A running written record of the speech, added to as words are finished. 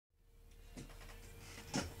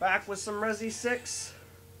Back with some Resi 6.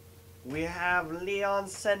 We have Leon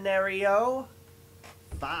Scenario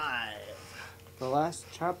 5. The last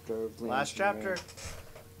chapter of Leon Last Scenario.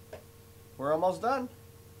 chapter. We're almost done.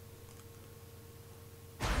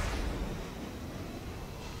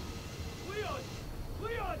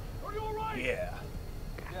 Leon, are you alright? Yeah.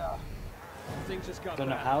 Yeah. Things just got Don't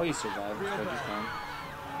know bad. how he survived, Real but he's bad. fine.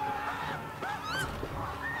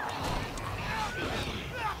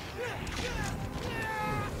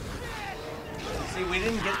 See, we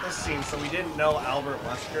didn't get this scene, so we didn't know Albert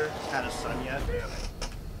Wesker had a son yet.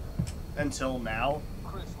 Until now.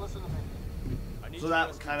 Chris, listen to me. I need So you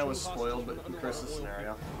that to kind of was rescue two spoiled, hostages but from in an Chris's underwater oil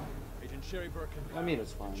scenario. field. Agent Sherry Birkin. I mean,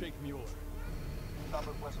 it's fine. Jake Mueller.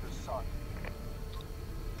 Albert Wesker's son.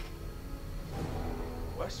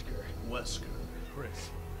 Wesker? Wesker. Chris.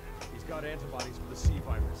 He's got antibodies for the C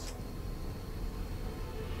virus.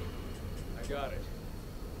 I got it.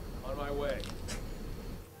 On my way.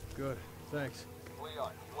 Good. Thanks.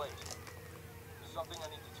 Leon, wait. There's something I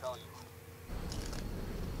need to tell you.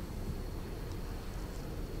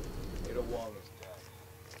 Ada Wong is dead.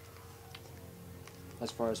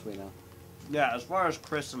 As far as we know. Yeah, as far as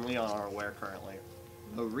Chris and Leon are aware currently,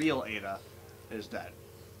 the real Ada is dead.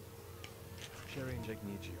 Sherry and Jake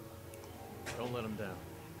need you. Don't let them down.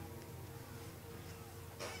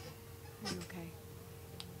 You okay?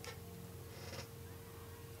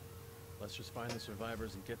 Let's just find the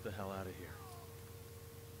survivors and get the hell out of here.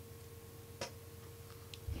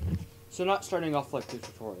 So not starting off like the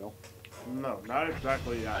tutorial. No, not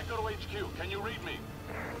exactly yet. Echo to HQ. Can you read me?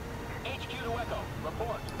 HQ to Echo.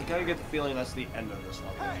 Report. You kind of get the feeling that's the end of this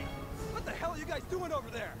level. Hey! What the hell are you guys doing over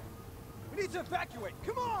there? We need to evacuate.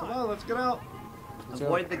 Come on! Come on, let's get out. Let's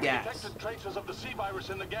Avoid go. the gas. Detected traces of the C virus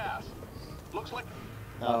in the gas. Looks like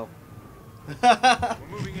Oh. We're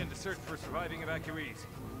moving in to search for surviving evacuees.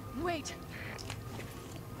 Wait!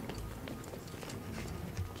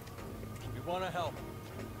 We want to help.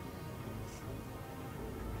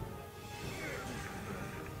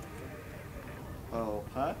 Oh,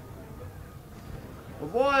 huh?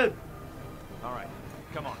 Avoid! All right,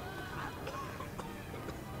 come on.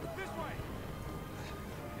 This way!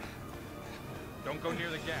 Don't go near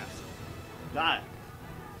the gas. Die.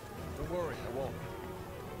 Don't worry, I won't.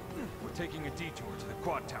 We're taking a detour to the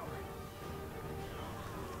quad tower.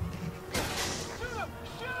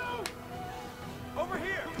 Shoot! Over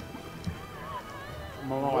here!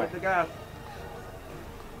 I'm on my way. Avoid the gas.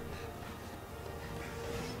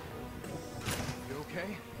 You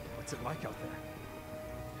okay? What's it like out there?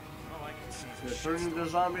 All I can see They're is turning into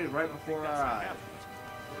zombies right before our eyes.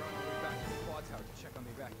 We're on our way back to the quad tower to check on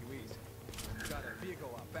the evacuees. We've got a vehicle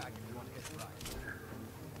out back if you want to hit the ride.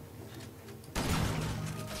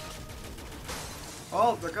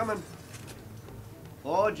 Oh, they're coming.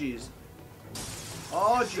 Oh, jeez.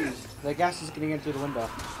 Oh, jeez. The gas is getting in through the window.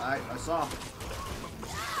 I saw.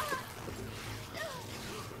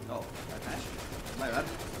 Oh, okay. My bad.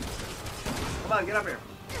 Come on, get up here.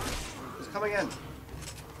 It's coming in.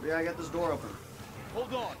 We gotta get this door open.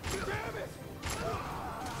 Hold on! Damn it!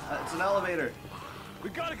 It's an elevator. We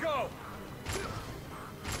gotta go!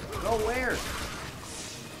 Go where?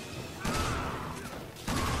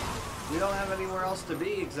 We don't have anywhere else to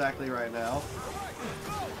be exactly right now.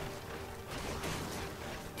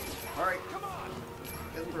 Alright.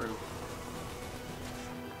 Getting through.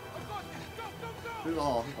 Through the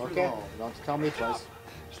hall. Through the Okay. hall. Don't tell me twice.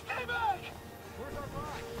 stay back.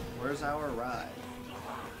 Where's our ride?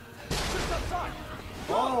 Just outside!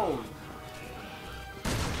 Whoa!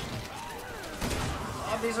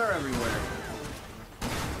 Zombies are everywhere.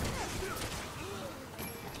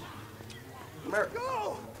 Come here.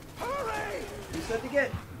 Go! Hurry! You said to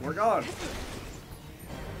get. We're gone.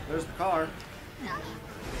 There's the car.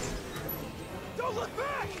 Don't look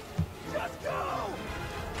back! Just go!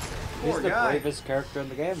 He's Poor the guy. bravest character in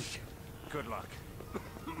the game. Good luck.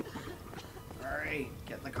 Hurry,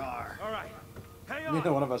 get in the car. All right. Hang on!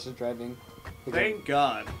 Neither one of us is driving. The game, Thank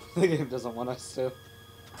God. the game doesn't want us to.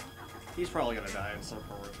 He's probably gonna die in some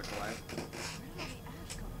horrific way.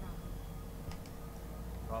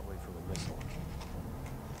 Probably from a missile.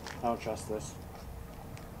 I don't trust this.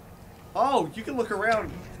 Oh, you can look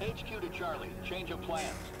around. HQ to Charlie. Change of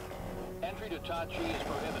plans. Entry to Tachi is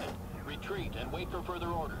prohibited. Retreat and wait for further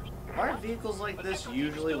orders. Aren't vehicles like this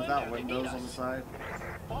usually without windows on the side?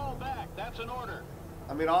 Fall back. That's an order.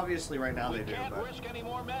 I mean, obviously right now We they do, can't but risk any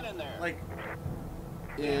more men in there. like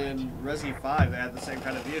in Resi 5, they had the same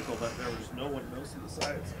kind of vehicle, but there was no windows on the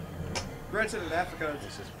sides. Granted, in Africa,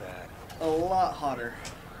 This is bad. it's a lot hotter.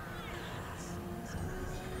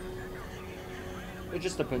 It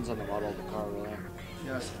just depends on the model of the car, really.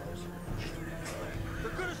 Yeah, I suppose.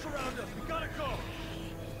 They're gonna surround us. We gotta go.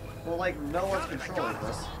 Well, like, no one's controlling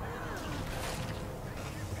this.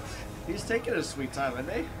 He's taking his sweet time,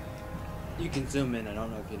 isn't he? You can zoom in. I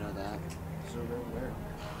don't know if you know that. Zoom in where?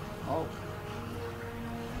 Oh.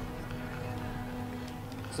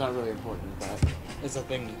 It's not really important, but it's a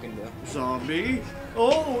thing you can do. Zombie?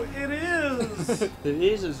 Oh, it is! It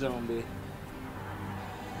is a zombie.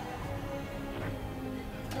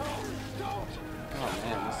 Oh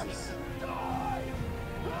man, this is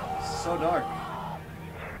So dark.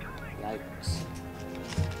 yikes.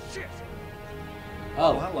 Shit.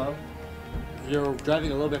 Oh, Oh, hello. if you're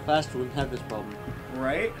driving a little bit faster, we wouldn't have this problem.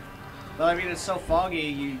 Right? But I mean, it's so foggy,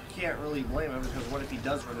 you can't really blame him, because what if he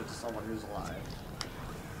does run into someone who's alive?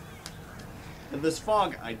 In this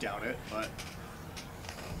fog, I doubt it, but...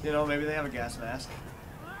 You know, maybe they have a gas mask.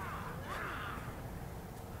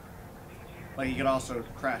 Like, he could also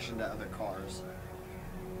crash into other cars.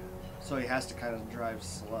 So he has to kind of drive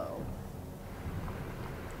slow.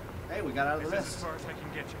 Hey, we got out of the This is as mist. far as I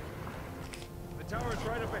can get you. The tower's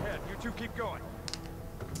right up ahead. You two keep going.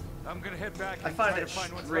 I'm gonna head back and I find try it to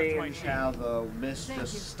find what's left of my strange team. how the mist Thank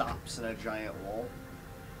just you. stops in a giant wall.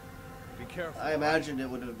 Be careful. I imagined it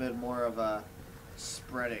would have been more of a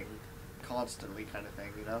spreading constantly kind of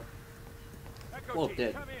thing, you know? Echo Well, team, it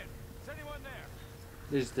did. come in. Is anyone there?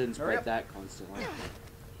 They just didn't Hurry spread up. that constantly.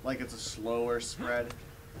 Like it's a slower spread.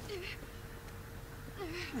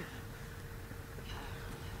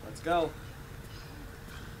 Let's go.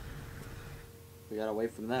 We got away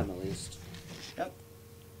from them at least. Yep.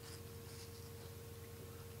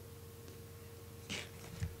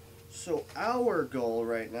 So our goal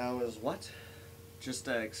right now is what? Just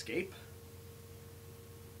to escape?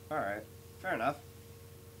 Alright, fair enough.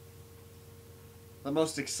 The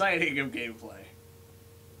most exciting of gameplay.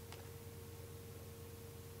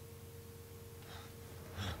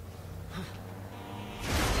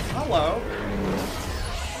 Hello.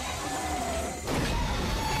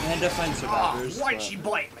 And to find survivors. Why'd but she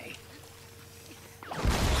bite me?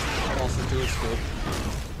 Also to escape.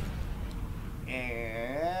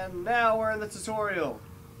 And now we're in the tutorial.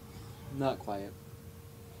 Not quiet.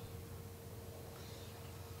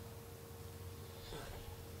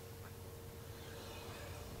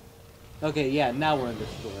 Okay, yeah, now we're in the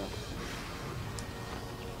tutorial.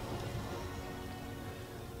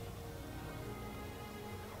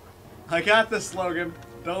 I got this, Logan.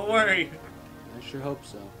 Don't worry. I sure hope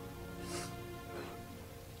so.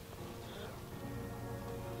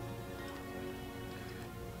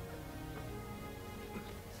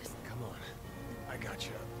 Come on. I got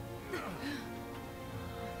you.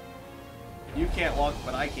 You can't walk,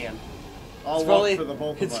 but I can. I'll It's walk probably- for the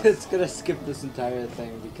both of us. It's gonna skip this entire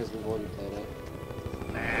thing because we've already played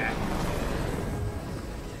it. Nah.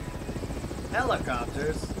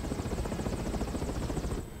 Helicopters.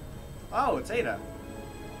 Oh, it's Ada.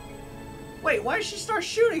 Wait, why did she start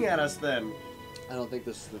shooting at us then? I don't think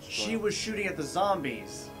this is the tutorial. She was shooting at the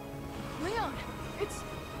zombies. Leon, it's...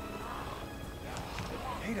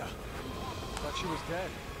 Ada. Thought she was dead.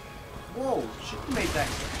 Whoa, she made that.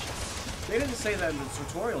 They didn't say that in the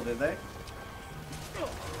tutorial, did they?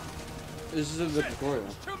 This isn't the tutorial.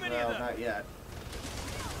 Too many No, of them. not yet.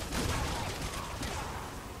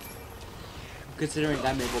 Considering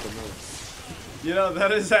I'm able to move. You know,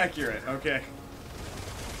 that is accurate. Okay.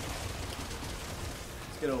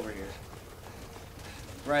 Let's get over here.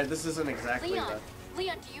 Right, this isn't exactly Leon,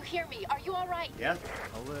 Leon, do you hear me? Are you all right? the... Yeah?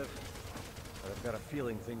 I'll live. But I've got a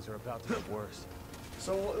feeling things are about to get worse.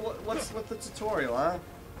 So what's with the tutorial, huh?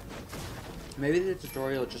 Maybe the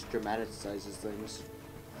tutorial just dramatizes things.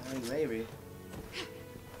 I mean, maybe.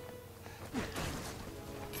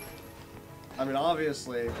 I mean,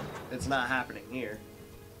 obviously, it's not happening here.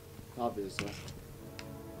 Obviously.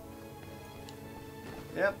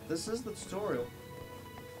 Yep, this is the tutorial.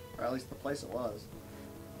 Or at least the place it was.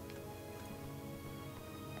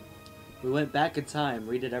 We went back in time,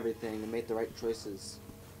 redid everything, and made the right choices.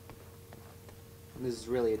 And this is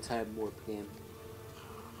really a time warp game.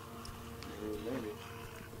 Maybe.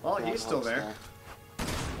 Well, God he's still helps there.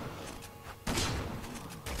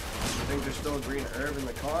 You think there's still a green herb in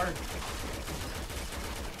the car?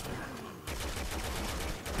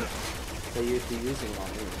 They used to using it on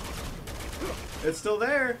me. It's still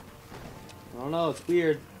there! I don't know, it's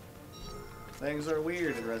weird. Things are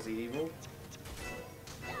weird in Resident Evil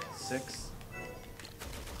 6.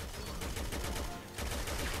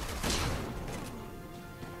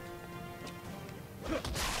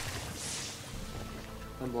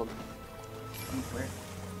 Emblem. Where?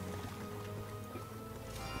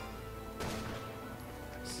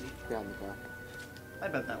 Ground the car. I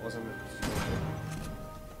bet that wasn't.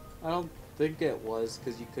 I don't think it was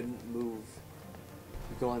because you couldn't move.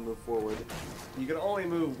 You could only move forward. You can only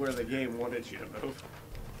move where the game wanted you to move.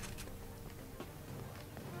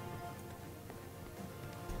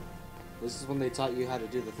 This is when they taught you how to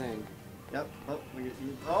do the thing. Yep. Oh,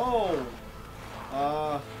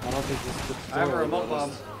 oh! I don't think this is the I have a tutorial remote bomb.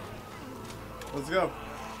 notice. Let's go.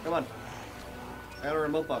 Come on. I got a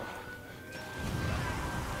remote bomb.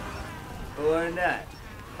 Or not.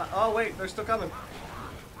 Oh, wait. They're still coming.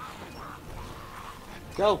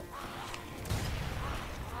 Go!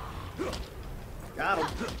 Got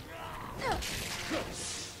him.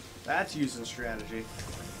 That's using strategy.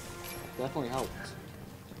 Definitely helped.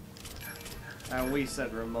 And we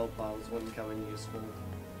said remote bombs wouldn't come in useful.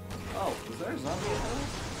 Oh, is there a zombie in there?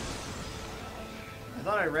 I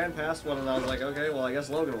thought I ran past one and I was like, okay, well I guess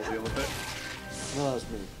Logan will deal with it. No, that was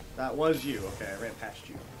me. That was you. Okay, I ran past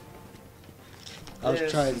you. I was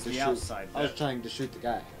This trying is to the shoot. outside I was bit. trying to shoot the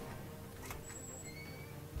guy.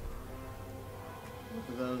 Look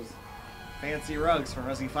at those fancy rugs from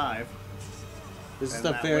Resi 5. This is And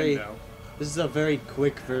a that very, window. this is a very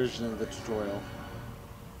quick version of the tutorial.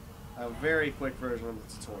 A very quick version of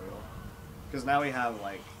the tutorial. Because now we have,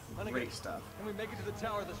 like, great stuff. Can we make it to the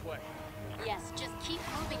tower this way? Yes, just keep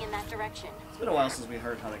moving in that direction. It's been a while since we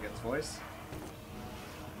heard Hunnigan's voice.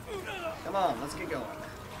 Come on, let's get going.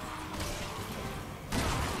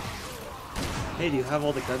 Hey, do you have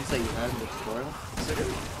all the guns that you had in the tutorial? So good.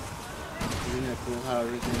 Isn't it cool how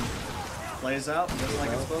everything... Plays out just like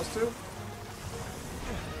it's supposed to.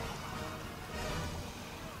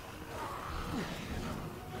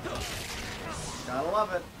 Gotta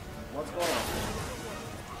love it. What's going on?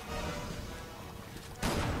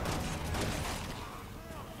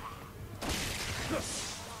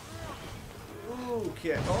 Ooh,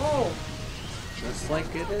 kick. Oh! Just like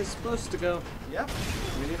it is supposed to go. Yep.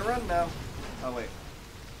 We need to run now. Oh, wait.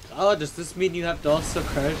 Oh, does this mean you have to also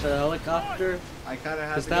crash a helicopter? I kind of had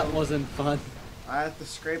Because to that go. wasn't fun. I have to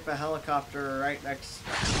scrape a helicopter right next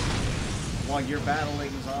while you're battling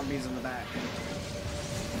zombies in the back.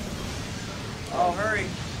 Oh, hurry!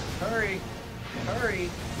 Hurry! Hurry!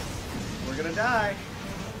 We're gonna die!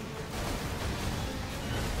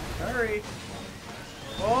 Hurry!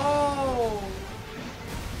 Oh!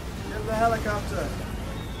 Get the helicopter!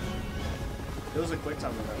 It was a quick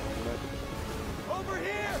time event, wasn't it? Over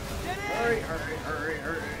here! Get in! Hurry, hurry, hurry,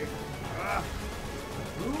 hurry! Ah.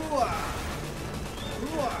 Ooh-ah.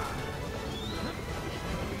 Ooh-ah.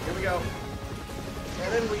 Here we go.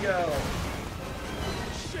 And in we go.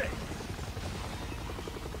 Shit!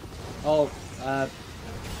 Oh,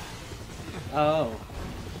 oh,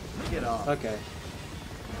 Get off. okay.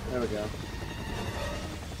 There we go.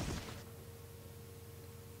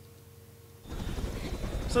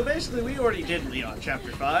 So basically, we already did Leon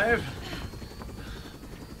Chapter 5.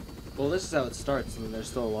 Well, this is how it starts, and there's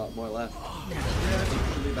still a lot more left. Yeah, it's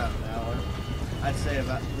usually about an hour. I'd say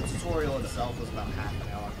about the tutorial itself was about half an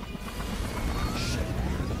hour.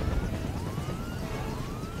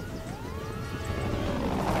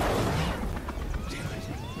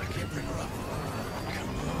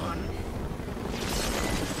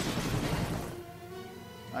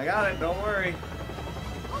 I got it, don't worry.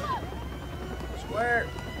 Square.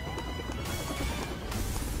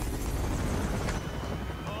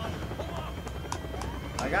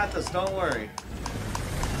 I got this, don't worry.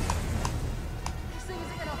 This thing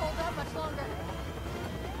isn't gonna hold up much longer.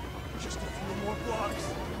 Just a few more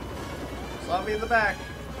blocks. Zombie in the back.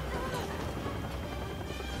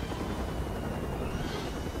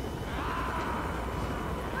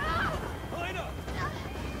 Line up!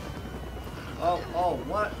 Oh,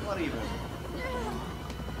 what even?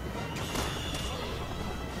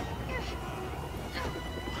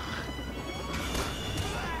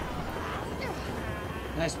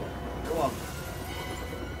 Nice one. Go on.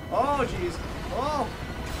 Oh, jeez. Oh.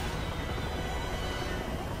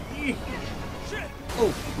 Eek. Shit!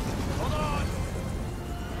 Oh, Hold on!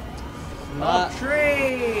 A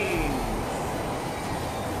train.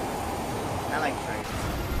 I like trains.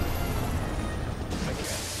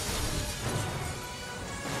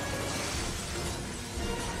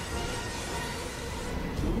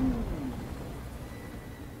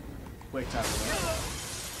 Quick time event.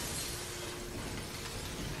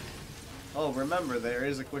 Oh, remember, there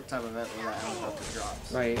is a quick time event when that helicopter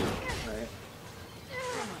drops. right, right.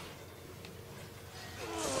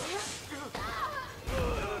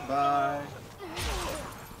 Bye.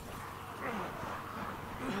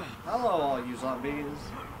 Hello, all you zombies.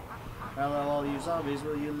 Hello, all you zombies.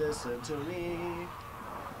 Will you listen to me?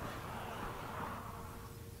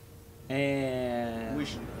 And We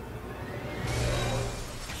should.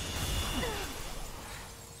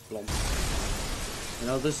 Blum. And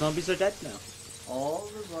all the zombies are dead now. All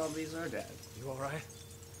the zombies are dead. You alright?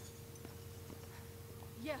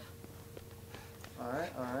 Yeah.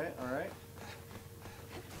 Alright, alright, alright.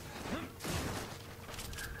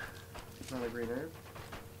 Another green herb.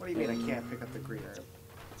 What do you mean I can't pick up the green herb?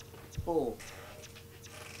 Oh.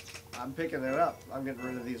 I'm picking it up. I'm getting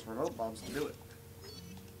rid of these remote bombs to do it.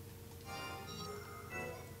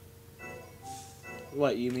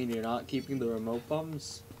 What, you mean you're not keeping the remote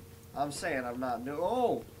bombs? I'm saying I'm not doing.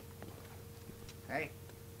 Oh! Hey.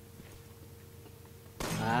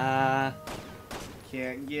 Ah,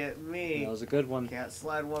 Can't get me. that was a good one. Can't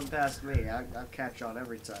slide one past me. I'll catch on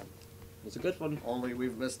every time. That was a good one. Only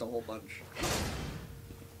we've missed a whole bunch.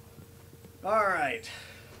 Alright.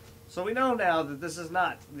 So we know now that this is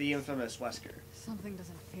not the infamous Wesker. Something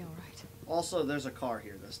doesn't feel right. Also, there's a car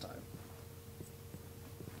here this time.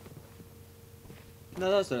 No,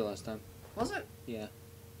 that was there last time. Was it? Yeah.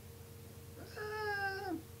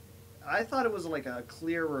 I thought it was like a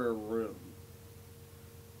clearer room.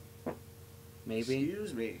 Maybe.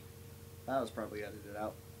 Excuse me. That was probably edited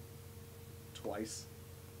out. Twice.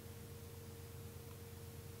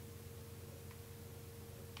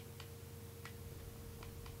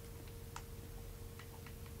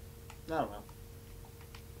 I don't know.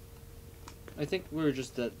 I think we were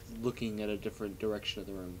just looking at a different direction of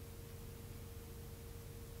the room.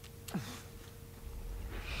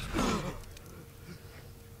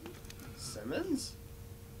 Simmons?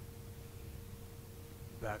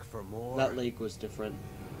 Back for more. That lake was different.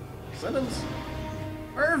 Simmons?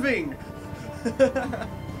 Irving! For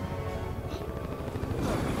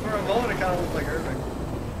a moment it kind of looked like Irving.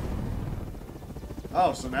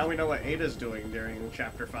 Oh, so now we know what Ada's doing during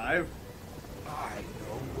Chapter 5. I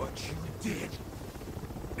know what you did.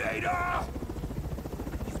 Ada!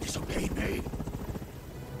 You disobeyed me.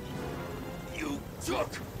 You took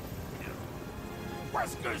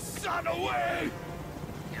Wesker's son away!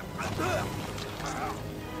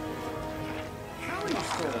 How are you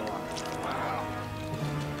still alive?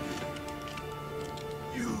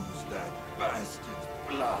 Use that bastard's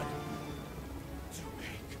blood to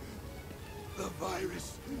make the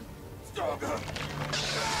virus stronger.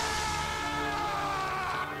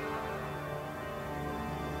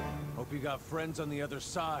 Hope you got friends on the other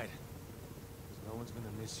side. 'Cause no one's gonna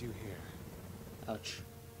miss you here. Ouch.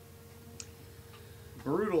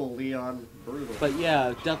 Brutal, Leon. Brutal. But yeah,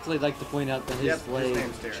 I'd definitely like to point out that his Yep, his leg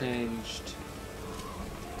name's Derek. changed.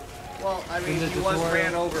 Well, I mean, In the he was tutorial-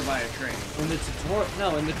 ran over by a train. In the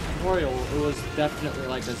tutorial, it was definitely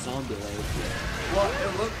like a zombie leg. Well,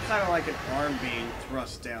 it looked kind of like an arm being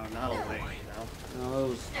thrust down, not a leg, you know? No, it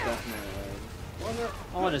was definitely a leg. Was it?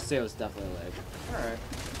 I want to say it was definitely a leg. Alright.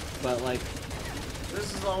 But like,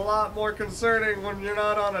 This is a lot more concerning when you're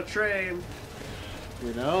not on a train.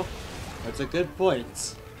 you know, that's a good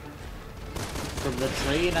point. From the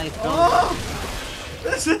train I felt. Oh!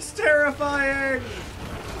 This is terrifying!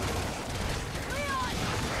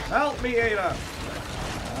 Help me, Ada!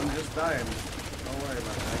 I'm just dying. Don't worry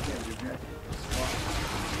about it. I can't do jack.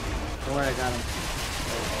 Don't worry, I got him.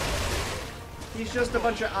 He's just a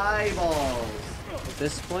bunch of eyeballs. At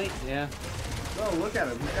this point, yeah. No, look at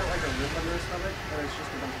him. He's got like a rip under his stomach, and it's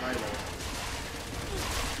just a bunch of eyeballs.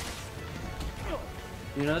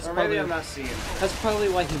 You know, that's Or maybe probably I'm not seeing. that's probably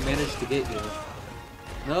why he managed to get you.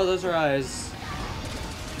 No, those are eyes.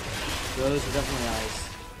 Those are definitely eyes.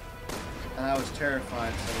 And I was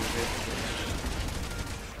terrified, so he did.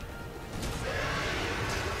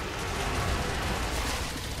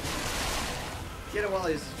 Get him while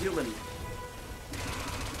he's human.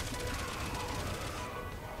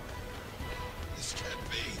 This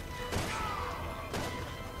can't be.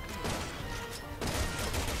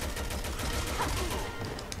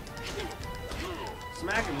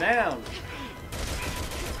 Smack him down.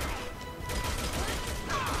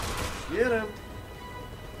 Get him.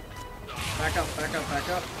 Back up, back up, back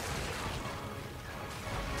up.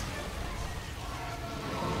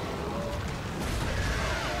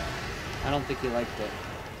 I don't think he liked it.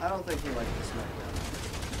 I don't think he liked the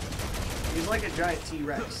smackdown. He's like a giant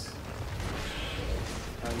T-Rex.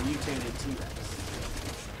 A mutated T-Rex.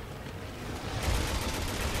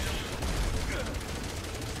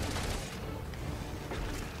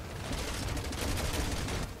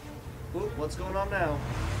 Ooh, what's going on now?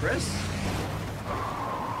 Chris?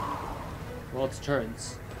 Well, it's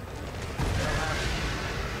turns.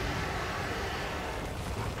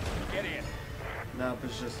 Get in. No,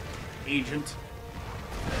 it's just Agent.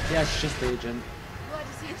 Yeah, it's just Agent. Glad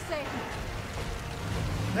to see you safe.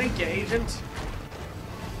 Thank you, Agent.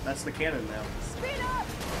 That's the cannon now. Speed up!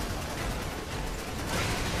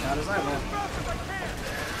 Not as I want.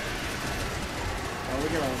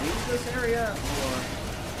 gonna leave this area, or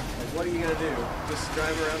like, what are you gonna do? Just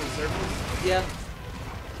drive around in circles? Yeah.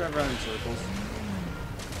 Drive around in circles.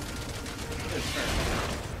 It's fair.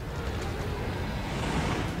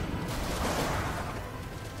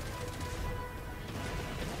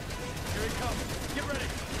 Here he comes. Get ready.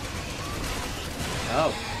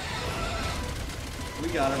 Oh. We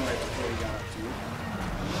got him right before he got up to you.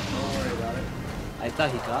 Don't worry about it. I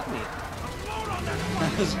thought he got me.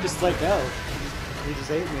 I was just like, oh. He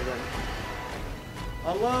just ate me then.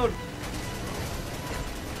 Unload!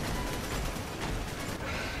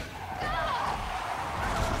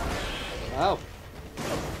 Wow.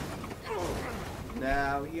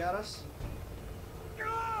 Now he got us?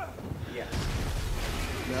 Yes.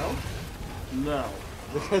 No? No.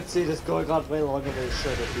 The cutscene is going on way longer than it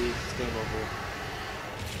should if it's game over.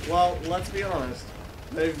 Well, let's be honest.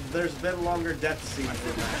 There's been longer death scenes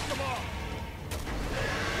than that.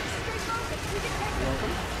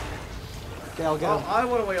 Okay, I'll get Oh, him. I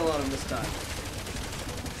want to wail on him this time.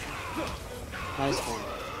 Nice one.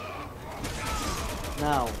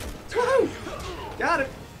 Now. Woohoo! Got it!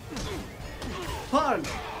 Punch!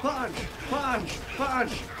 Punch! Punch!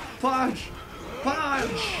 Punch! Punch!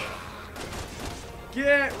 Punch!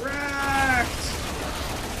 Get wrecked!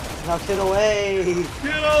 Now get away!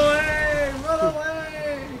 Get away! Run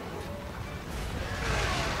away!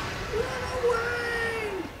 Run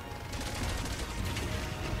away!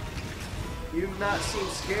 You've not seen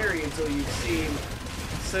Scary until you've seen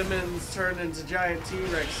Simmons turn into giant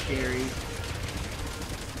T-Rex Scary.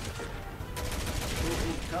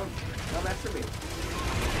 Come after me.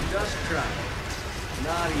 Just try.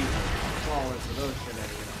 Not even fall into those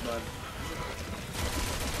shenanigans, bud.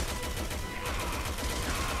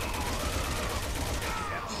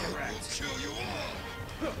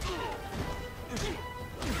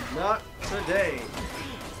 Not today.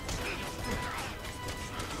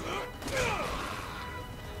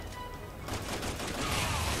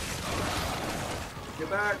 Get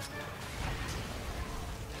back.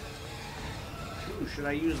 Ooh, should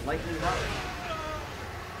I use lightning rod?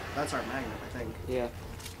 That's our magnet, I think. Yeah.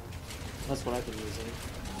 That's what I've been using.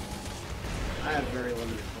 I have very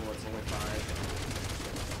limited bullets, only 5.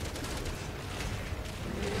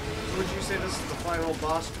 Would you say this is the final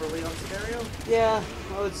boss for Leon scenario? Yeah,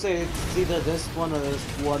 I would say it's either this one or there's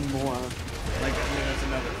one more. Like, I mean, it's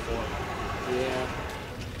another 4. Yeah.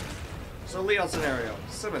 So Leon scenario,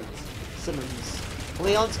 Simmons. Simmons.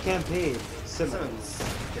 Leon's campaign. Simmons.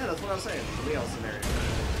 Yeah, that's what I was saying. Leon scenario.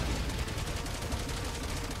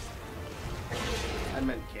 I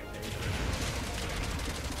meant campaign.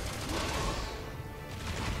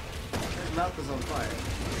 His mouth is on fire.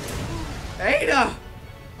 Ada!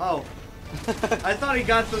 Oh. I thought he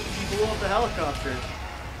blew up the helicopter.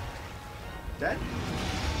 Dead?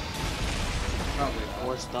 Probably not.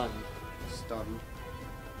 Or stunned. Stunned.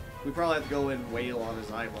 We probably have to go in and wail on his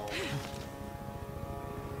eyeball.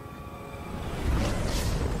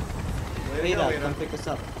 Way to go, Ada, Ada. come pick us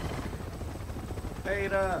up.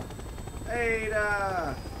 Ada!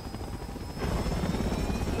 Ada!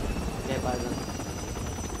 Okay, bye then.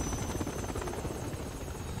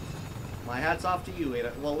 My hat's off to you,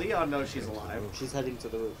 Ada. Well, Leon knows she's alive. She's heading to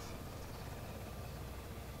the roof.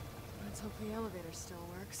 Let's hope the elevator still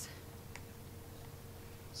works.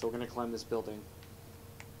 So we're gonna climb this building.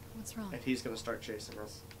 What's wrong? And he's gonna start chasing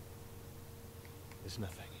us. There's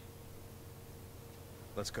nothing.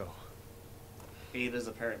 Let's go. Ada's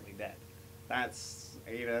apparently dead. That's...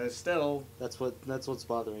 Ada is still... That's what's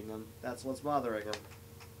bothering them. That's what's bothering him.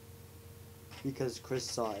 Because Chris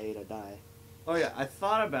saw Ada die. Oh yeah, I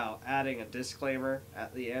thought about adding a disclaimer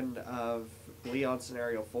at the end of Leon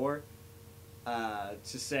Scenario 4 to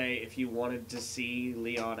say if you wanted to see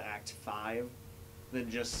Leon Act 5, then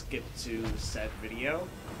just skip to said video,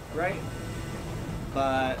 right?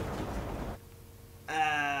 But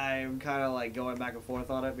I'm kind of like going back and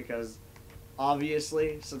forth on it because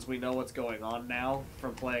obviously, since we know what's going on now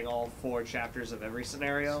from playing all 4 chapters of every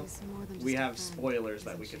scenario, She's more than we just a have friend, spoilers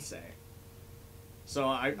that isn't we could she? say. So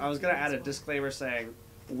I was going to add a disclaimer saying,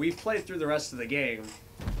 we've played through the rest of the game,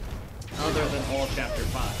 other than all Chapter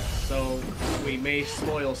 5. So we may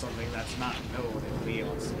spoil something that's not known in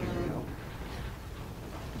Leon's scenario.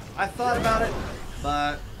 I thought about it,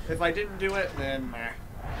 but if I didn't do it, then meh.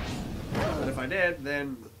 But if I did,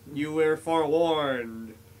 then you were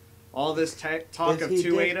forewarned. All this talk If of he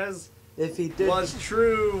 2 did- Adas If he did, was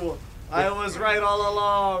true. I was right all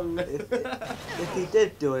along. if he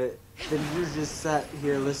did do it, then you just sat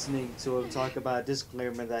here listening to him talk about a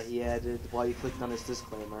disclaimer that he added while you clicked on his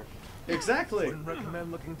disclaimer. Exactly. Wouldn't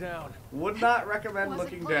recommend looking down. Would not recommend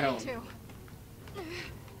Wasn't looking planning down.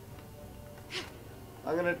 to.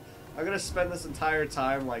 I'm gonna spend this entire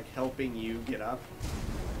time like helping you get up.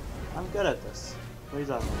 I'm good at this. What are you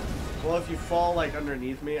talking about? Well, if you fall like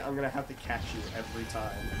underneath me, I'm gonna have to catch you every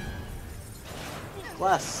time.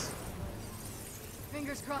 Bless.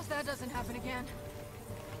 Fingers crossed that doesn't happen again.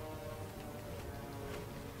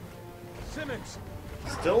 Simmons!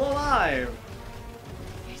 Still alive.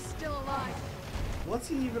 He's still alive. What's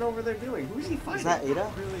he even over there doing? Who's he fighting? Is that Ada?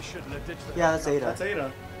 Really shouldn't have ditched the Yeah, that's Ada. That's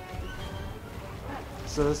Ada.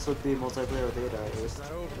 So this would be multiplayer with Ada at least. It's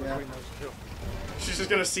not over Yeah. between those two. She's just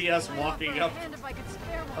gonna see us walking up And if I could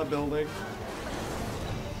spare a one. building.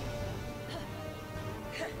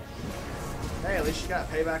 Hey, at least she got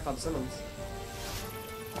payback on Simmons.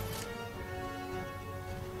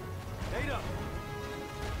 Ada!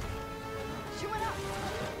 She went up.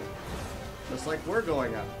 Just like we're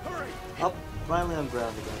going up. Hurry! Up, finally on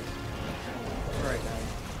ground again. Right now.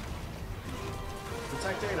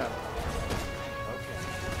 Protect Ada. Okay.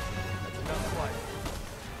 That's enough fight.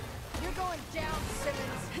 You're going down,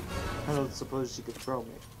 Simmons. I don't suppose she could throw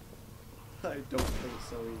me. I don't think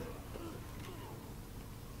so either.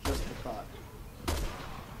 Just a thought.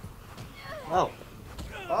 Oh,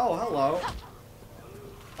 Oh, hello.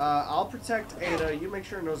 I'll protect Ada. You make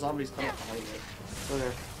sure no zombies come up behind you.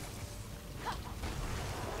 okay.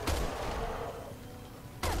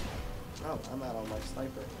 Oh, I'm out on my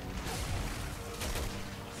sniper.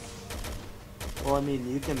 Well, I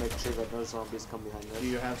mean, you can make sure that no zombies come behind Do us.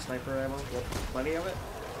 you have sniper ammo? Yep. Plenty of it?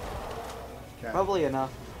 Okay. Probably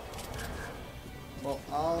enough. Well,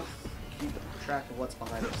 I'll keep track of what's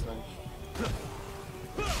behind us then.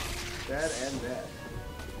 Dead and dead.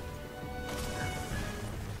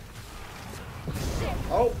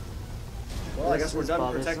 Oh! Well, I This guess we're is done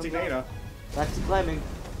bothersome. protecting Ada. Back to climbing.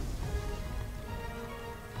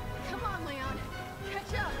 Come on, Leon.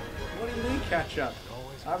 Catch up. What do you mean catch up?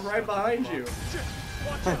 I'm right behind you.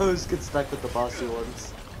 I always get stuck with the bossy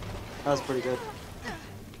ones. That was pretty good.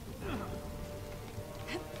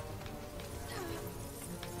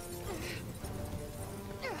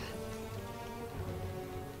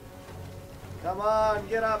 Come on,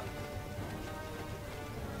 get up.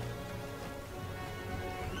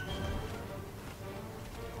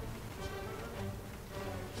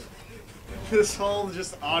 This whole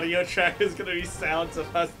just audio track is gonna be sounds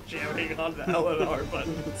of us jamming on the L&R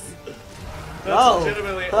buttons. That's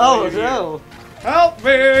legitimately all Oh you hear. no! Help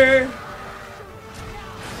me!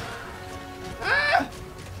 Ah!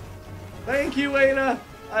 Thank you, Ada.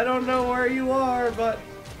 I don't know where you are, but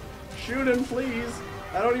shoot him, please.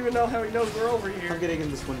 I don't even know how he knows we're over here. I'm getting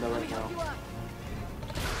in this window right now. You up.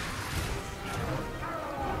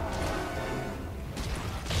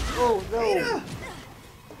 Oh no! Ada!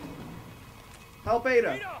 Help Ada.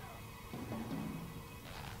 Elena,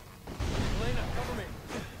 cover me.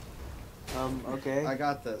 Okay. I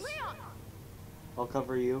got this. Leon. I'll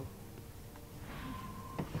cover you.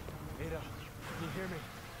 Ada, can you hear me?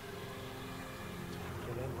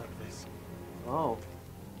 Get in like this. Oh.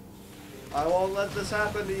 I won't let this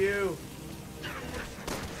happen to you.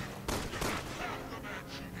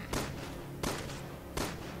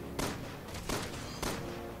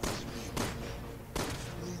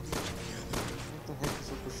 What the heck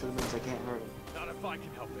is up with Simmons? I can't hurt him. Not if I can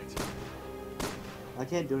help it. I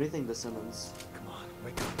can't do anything to Simmons. Come on,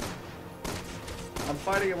 wake up. I'm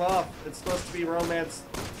fighting him off. It's supposed to be romance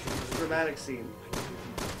dramatic scene.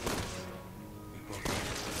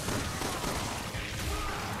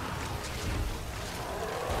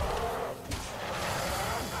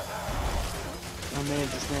 I may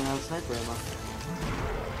have just ran out of sniper ammo.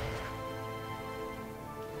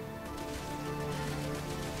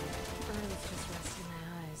 Earth's just resting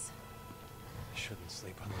my eyes. I shouldn't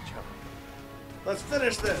sleep on the job. Let's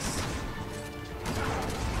finish this.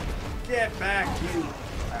 Get back, you.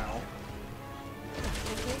 Ow. In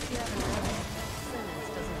case you haven't noticed, Simmons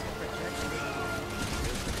doesn't have protection.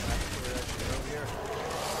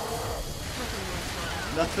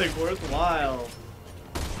 Nothing worthwhile.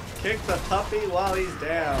 Kick the puppy while he's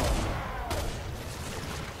down.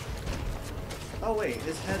 Oh wait,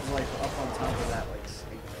 his head's like up on top of that like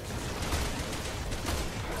snake thing.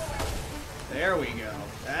 There we go.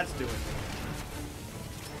 That's doing it.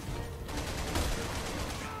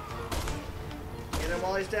 Get him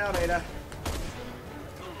while he's down, Ada.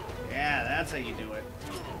 Yeah, that's how you do it.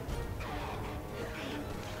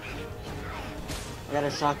 I got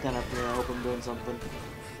a shotgun up here. I hope I'm doing something.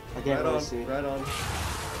 I can't Right really on, see. right on.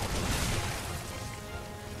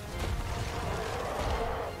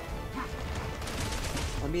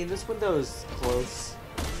 I mean, this window is close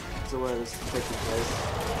to where this is taking place.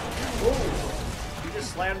 Ooh, you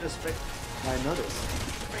just slammed his face I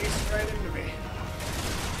noticed. right into me.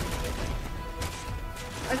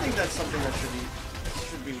 I think that's something that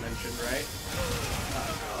should be mentioned, right?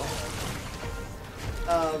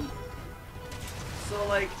 So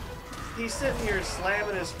like, he's sitting here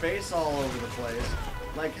slamming his face all over the place.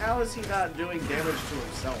 Like, how is he not doing damage to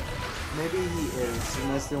himself? Maybe he is,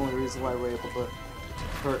 and that's the only reason why we're able to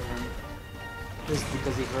hurt him. Is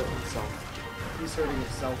because he hurt himself. He's hurting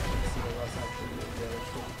himself instead of us actually doing damage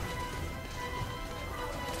to him.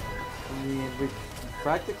 I mean, we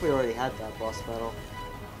practically already had that boss battle.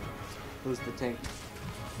 Who's the tank?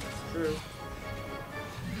 True.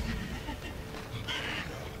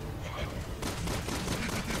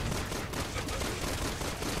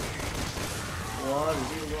 What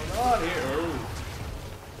is even going on here?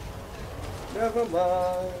 Never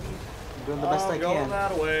mind. I'm doing the best I I'm going can.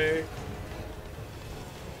 that way.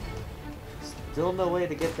 Still no way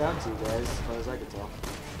to get down to you guys, as far as I can tell.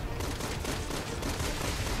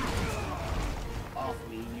 Off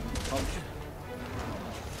me, you punk.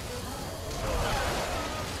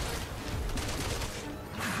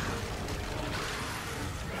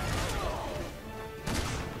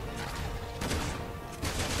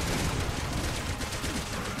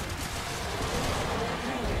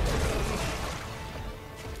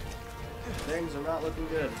 Things are not looking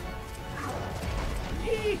good.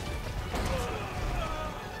 Yee!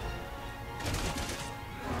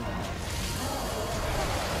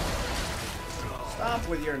 Stop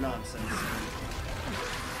with your nonsense.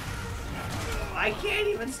 I can't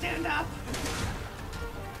even stand up.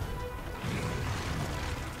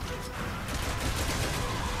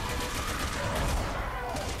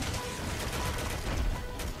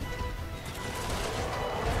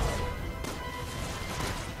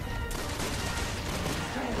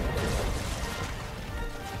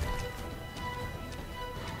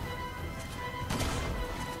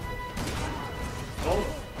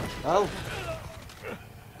 Oh!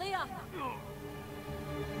 Leon!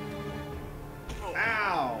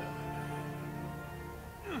 Ow!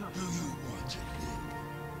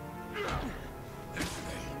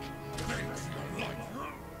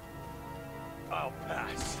 I'll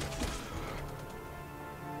pass.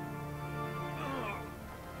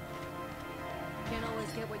 Can't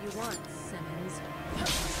always get what you want, Simmons.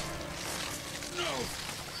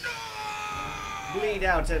 Bleed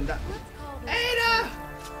out and die. Let's call this... Ada!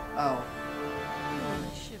 Oh.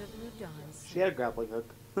 I should have moved on. She had a grappling hook.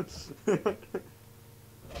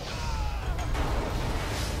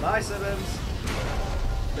 Bye, Simmons.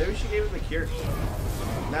 Maybe she gave him the cure.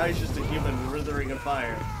 Now he's just a human withering in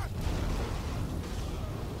fire.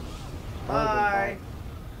 Bye.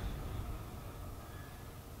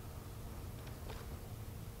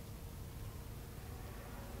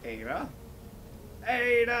 Ada?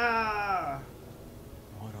 Ada!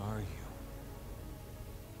 What are you?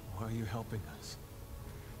 Why are you helping us?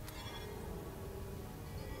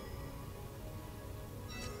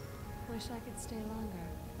 Wish I could stay longer,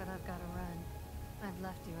 but I've got to run. I've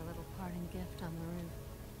left you a little parting gift on the roof.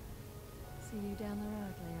 See you down the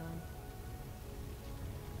road,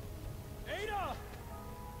 Leon. Ada!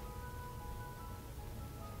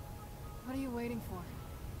 What are you waiting for?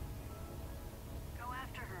 Go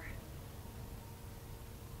after her.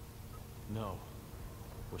 No.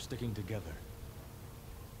 We're sticking together.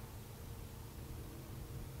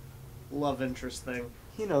 Love interest thing.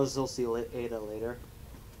 He knows they'll see Ada later.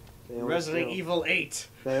 They always Resident do. Evil 8.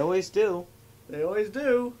 They always do. They always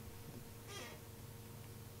do.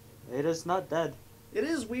 Ada's not dead. It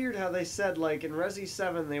is weird how they said, like, in Resi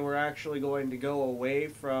 7 they were actually going to go away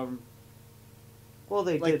from, Well,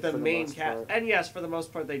 they like, did the for main most cast. part. And yes, for the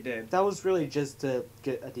most part they did. That was really just to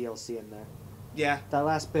get a DLC in there. Yeah. That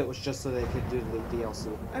last bit was just so they could do the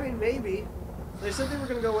DLC. I mean, maybe. They said they were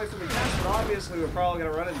going to go away from the cast, but obviously we're probably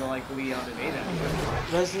going to run into, like, Leon and Ada.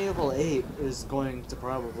 Resident Evil 8 is going to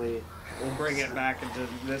probably... We'll bring it back into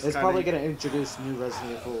this It's kind probably of... going to introduce new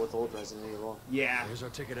Resident Evil with old Resident Evil. Yeah, Here's our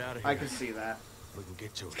ticket out of here. I can see that. We can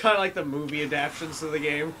get to it. Kind of like the movie adaptations to the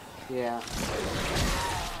game. Yeah.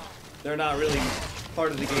 They're not really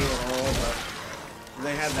part of the game at all, but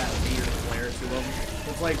they have that weird flair to them.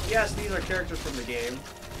 It's like, yes, these are characters from the game.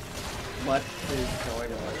 What is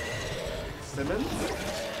going on? Simmons?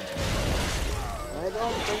 I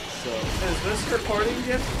don't think so. Is this your parting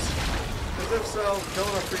gift? Because if so,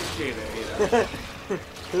 don't appreciate it, Ada.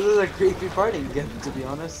 This is a creepy parting gift, to be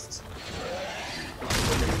honest.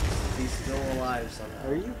 He's still alive somehow.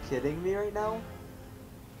 Are you kidding me right now?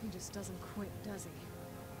 He just doesn't quit, does he?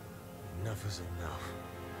 Enough is enough.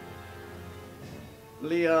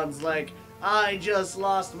 Leon's like, I just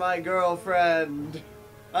lost my girlfriend.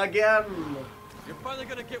 Again. You're finally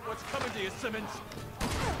gonna get what's coming to you, Simmons.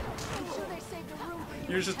 I'm sure they saved a room for you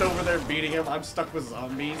You're just over there beating him. I'm stuck with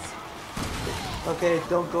zombies. Okay,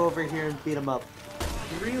 don't go over here and beat him up.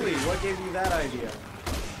 Really? What gave you that idea?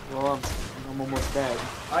 Well, I'm almost dead.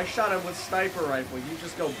 I shot him with sniper rifle. You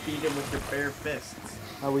just go beat him with your bare fists.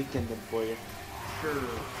 I weakened him for you. Sure.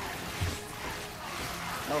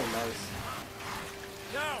 Oh, nice.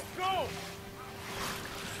 Now, go!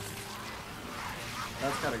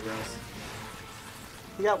 That's kind of gross.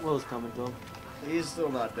 He got Rose coming to him. He's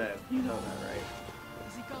still not dead. You know that, right?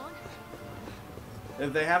 Is he gone?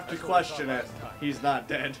 If they have to That's what I question thought it, last time. he's not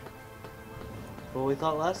dead. What we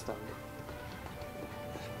thought last time.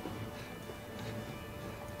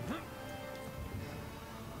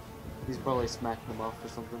 He's probably smacking them off or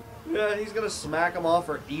something. Yeah, he's gonna smack them off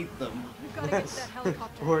or eat them. We've got to get to that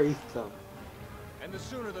helicopter. Or eat them. And the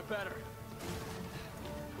sooner the better.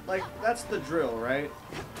 Like, that's the drill, right?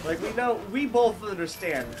 Like, we both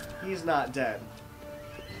understand he's not dead.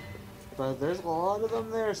 But there's a lot of them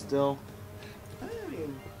there still. I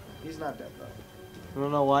mean, he's not dead, though. I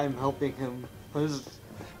don't know why I'm helping him. I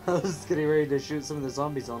was getting ready to shoot some of the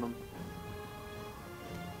zombies on him.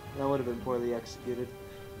 That would have been poorly executed.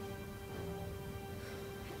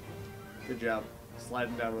 Good job.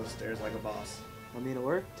 Sliding down those stairs like a boss. I mean, it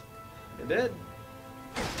worked. It did.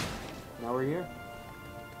 Now we're here.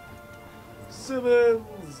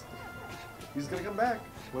 Simmons! He's gonna come back.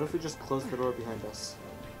 What if we just close the door behind us?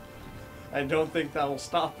 I don't think that will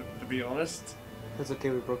stop him, to be honest. That's okay,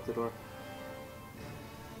 we broke the door.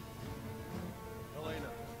 Elena,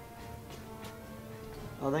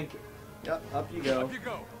 Oh, thank you. Yep, up you go. up you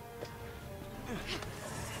go.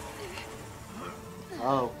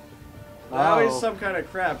 Oh. Now Oh. he's some kind of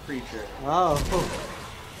crab creature. Oh.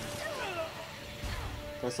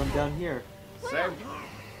 Guess I'm down here. Same.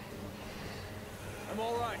 I'm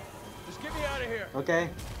all right. Just get me out of here. Okay.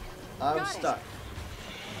 I'm Got it. stuck.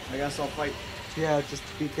 I guess I'll fight Yeah, just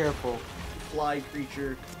be careful. fly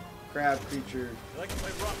creature, crab creature. You like to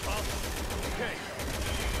play rough, huh? Okay.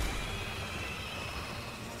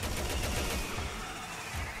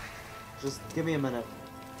 Just give me a minute.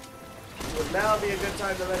 Would now be a good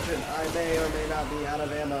time to mention I may or may not be out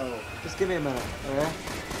of ammo. Just give me a minute, alright?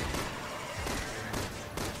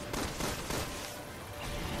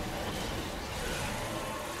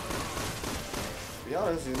 To be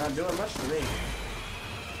honest, he's not doing much to me.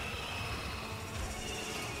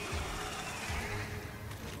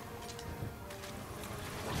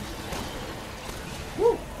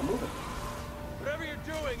 Woo! I'm moving. Whatever you're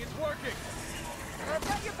doing, it's working. I've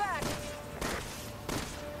got your back.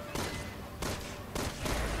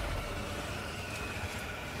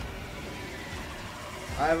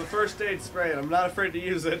 I have a first aid spray and I'm not afraid to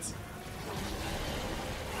use it.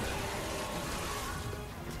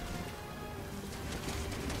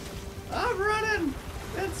 I'm running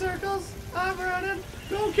in circles. I'm running.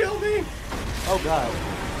 Don't kill me. Oh god.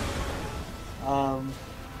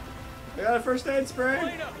 I got a first aid spray.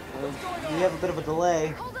 Elena, what's going on? We have a bit of a delay.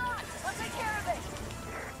 Hold on. I'll take care of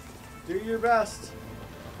it. Do your best.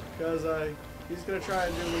 Because he's going to try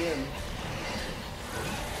and do me in.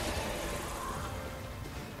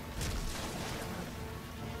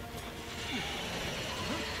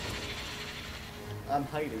 I'm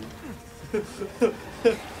hiding. Look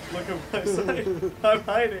at my side. I'm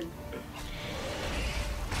hiding.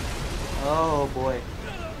 Oh boy.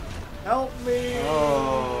 Help me!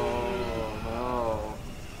 Oh no.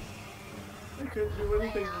 I couldn't do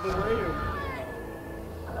anything to delay him.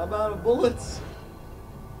 I'm out of bullets.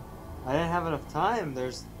 I didn't have enough time.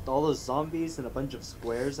 There's all those zombies and a bunch of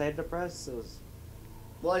squares I had to press. It was...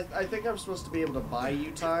 Well, I think I'm supposed to be able to buy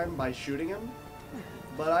you time by shooting him.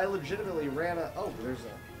 But I legitimately ran out. Oh, there's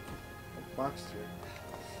a box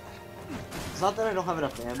here. It's not that I don't have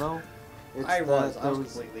enough ammo. It's I was that there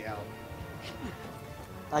completely out.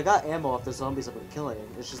 I got ammo off the zombies I've been killing.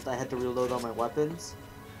 It's just I had to reload all my weapons.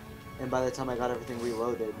 And by the time I got everything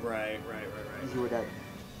reloaded, Right. you were dead.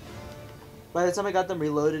 By the time I got them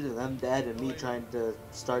reloaded and them dead and me trying to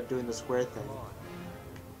start doing the square thing,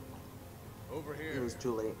 Over here. it was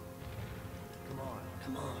too late. Come on.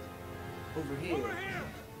 Come on. Over here. Over here.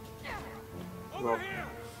 Over Well. here.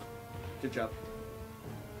 Good job.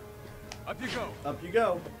 Up you go. Up you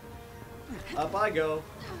go. Up I go.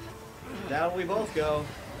 Down we both go.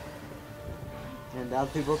 And down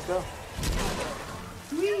we both go.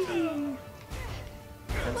 Whee!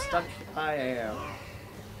 And stuck I am.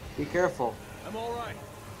 Be careful. I'm all right.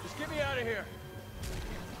 Just get me out of here.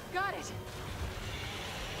 Got it.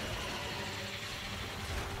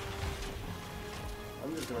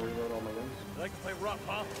 I'm just gonna reload all my guns. You like to play rough,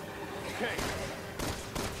 huh? Okay.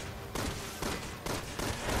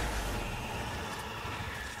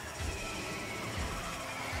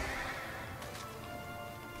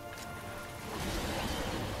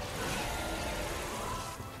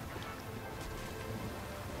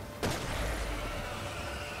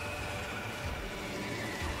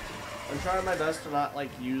 I'm trying my best to not like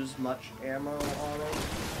use much ammo on him.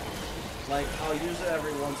 Like I'll use it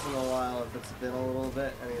every once in a while if it's been a little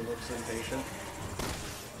bit and he looks impatient.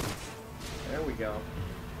 There we go.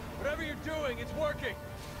 Whatever you're doing, it's working.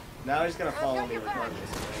 Now he's gonna follow me regardless.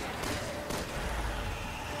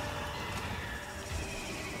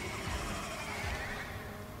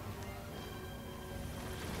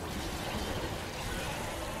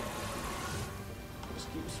 Just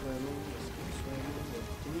keep swimming, just keep swimming.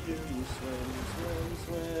 What can you do? You swim, swim,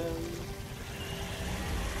 swim.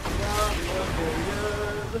 Not looking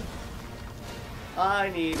good. I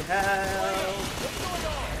need help. What's going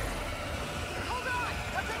on? Hold on!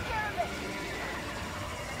 I'll take care of it!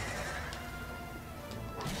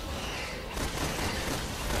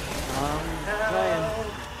 Trying. Help.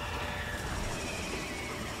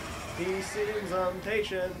 He seems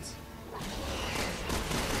impatient.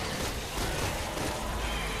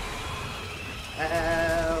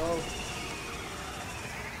 Help.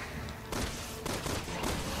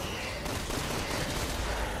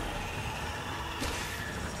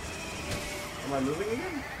 Am I moving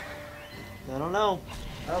again? I don't know.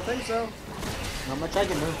 I don't think so. Not much I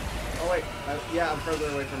can do. Oh wait, yeah, I'm further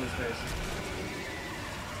away from his face.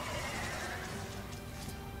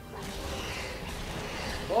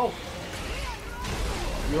 Oh,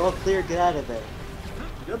 You're all clear. Get out of there.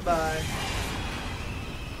 goodbye.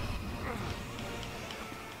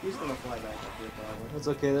 He's gonna fly back up here probably. It's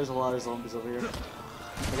okay. There's a lot of zombies over here.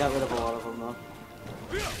 I got rid of a lot of them though.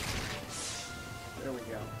 There we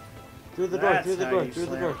go. Through the door. That's Through the how door. you Through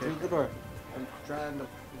the slam door. kick Through the it. door. I'm trying to.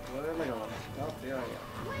 Where am I going? Oh, here I am.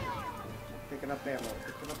 Picking up ammo.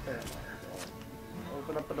 Picking up ammo.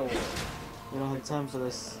 Open up a door. We don't have time for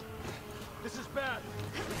this. This is bad.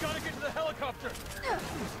 We gotta get to the helicopter.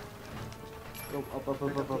 Go up, up, up,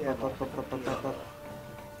 up, up, up, up, up, up, up, up.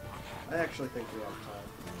 I actually think we have time.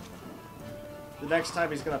 The next time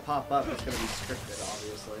he's gonna pop up, it's gonna be scripted,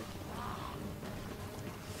 obviously.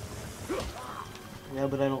 Yeah,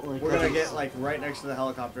 but I don't like. We're how gonna these- get like right next to the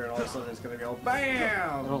helicopter, and all of a sudden it's gonna go I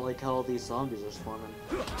BAM! don't like how all these zombies are spawning.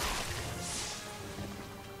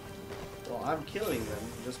 Well, I'm killing them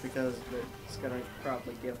just because it's gonna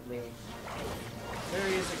probably give me. There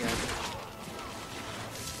he is again.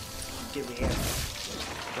 Give me ammo.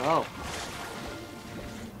 Wow.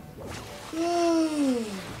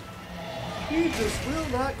 He just will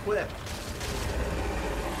not quit.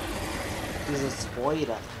 He's a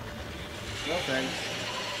spider. No thanks.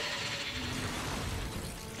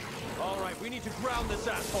 All right, we need to ground this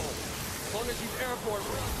asshole. As long as he's airborne,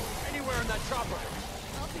 we're not going anywhere in that chopper.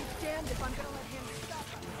 I'll be damned if I'm gonna let him stop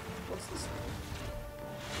us. What's this?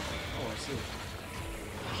 Oh, I see.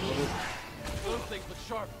 Those things look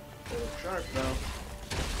sharp. Oh, sharp though.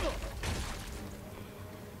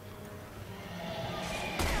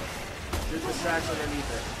 Shoot the tracks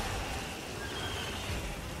underneath it.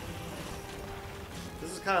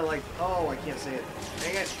 This is kind of like, oh, I can't say it.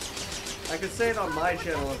 Dang it. I could say it on my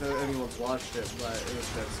channel if anyone's watched it, but it was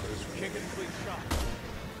Dead Space. Can't get a clean shot.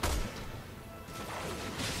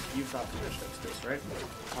 You've not finished Dead Space, right?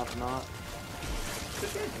 Have not.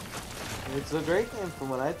 Good game. It's a great game from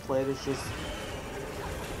what I've played. It's just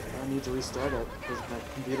I need to restart it because my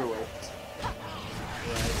computer worked. Right.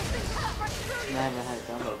 And I haven't had it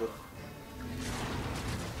downloaded.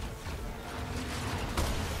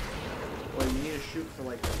 Well, you need to shoot for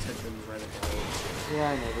like the tensions right at the end.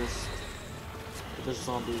 Yeah, I know. There's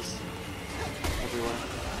zombies everywhere.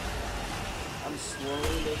 I'm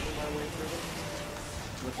slowly making my way through them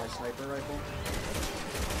with my sniper rifle.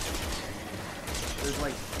 There's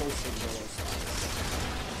like pulsing yellow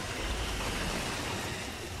spots.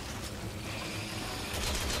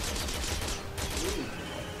 Ooh,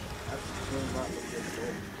 that's really not looking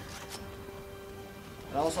good.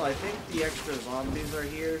 And also, I think the extra zombies are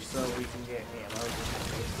here, so we can get ammo just in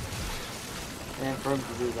case. And for him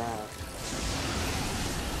to do that.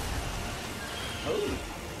 Oh!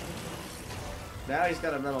 Now he's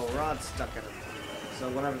got a metal rod stuck in him. So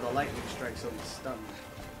whenever the lightning strikes him, he's stunned.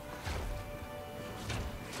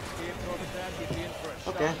 Can't throw the bad, get you in for a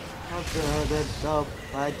shot. Okay. Oh,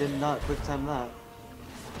 I did not quick time that.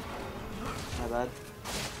 My bad.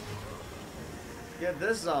 Get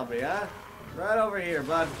this zombie, huh? Right over here,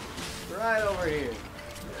 bud. Right over here.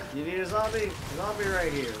 You need a zombie? Zombie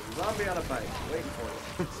right here. Zombie on a bike. Waiting for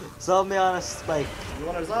you. Zombie on a spike. You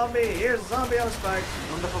want a zombie? Here's a zombie on a spike.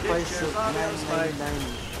 Wonderful Get price your of zombie on a spike.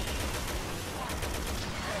 $9.99.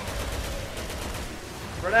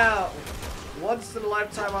 For now, once in a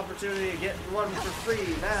lifetime opportunity to get one for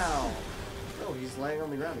free now. Oh, he's laying on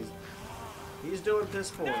the ground. He's doing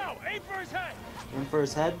piss poor. Now, aim for his head. In for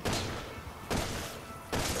his head.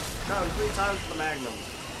 No, 3 times the Magnum.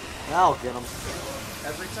 I'll get him.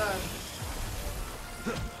 Every time.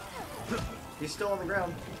 He's still on the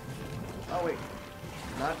ground. Oh wait,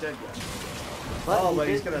 not dead yet. But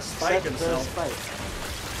he's gonna spike himself.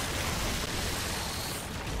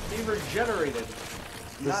 He regenerated.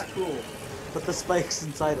 Not cool. Put the spikes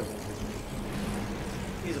inside of him.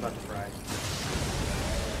 He's about to fry.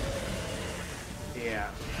 Yeah.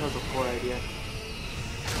 That was a poor idea.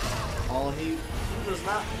 He was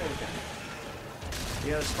not thinking. He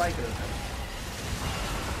had a spike in his head.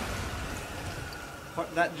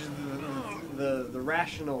 That the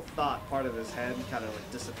rational thought part of his head kind of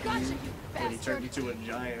like disappeared when he turned into a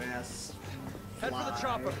giant ass fly. Head for the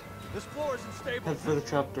chopper. This floor isn't stable. Head for the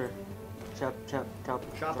chopper.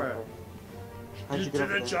 Chopper. How'd you get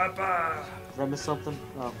over there? Chopper! Did I miss something?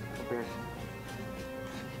 Oh, up here.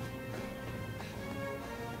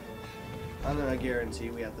 I'm gonna guarantee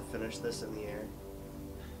we have to finish this in the air.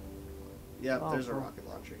 Yep, Oh, there's a cool. rocket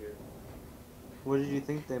launcher here. What did you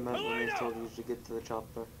think they meant when they told you to get to the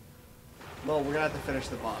chopper? Well, we're gonna have to finish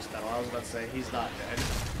the boss battle. I was about to say he's not dead.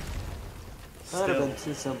 That would have Still, been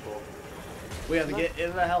too simple. we have to get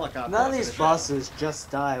in the helicopter. None of to these finish it. bosses just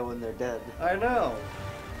die when they're dead. I know.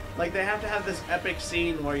 Like, they have to have this epic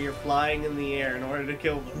scene where you're flying in the air in order to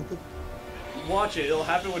kill them. Watch it. It'll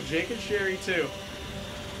happen with Jake and Sherry, too.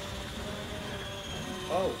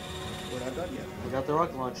 Oh. We're not done yet. We got the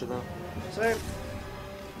rocket launcher though. Same.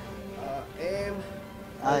 Aim.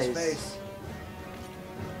 Eyes. His face.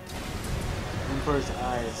 Aim for his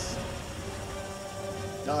eyes.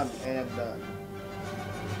 Done and done.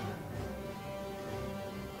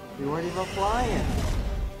 We weren't even flying.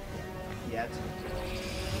 Yet.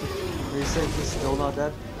 Are you saying he's still not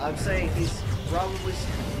dead? I'm saying he's probably...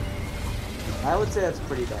 I would say that's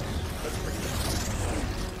pretty bad. That's pretty good.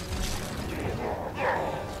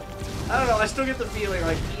 I don't know, I still get the feeling,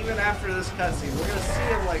 like, even after this cutscene, we're gonna see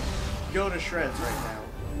him, like, go to shreds right now.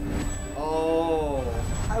 Oh.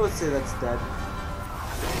 I would say that's dead.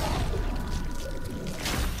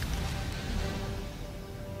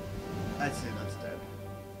 I'd say that's dead.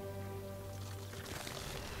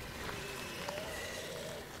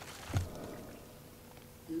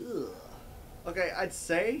 Ugh. Okay, I'd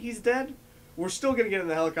say he's dead. We're still gonna get in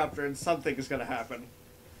the helicopter and something is gonna happen.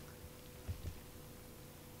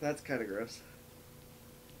 That's kind of gross.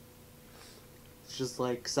 It's just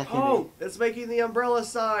like second. Oh, it's making the umbrella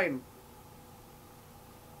sign.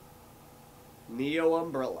 Neo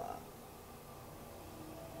Umbrella.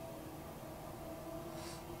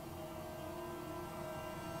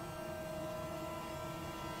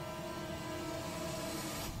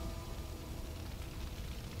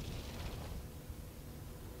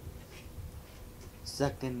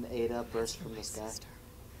 Second Ada burst from the sky.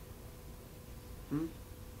 Hmm?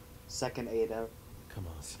 Second Ada. Come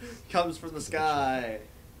on. Comes from the sky.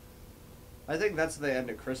 I think that's the end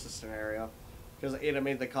of Chris's scenario. Because Ada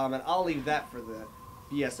made the comment, I'll leave that for the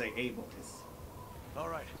BSAA boys. All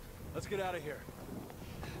right, let's get out of here.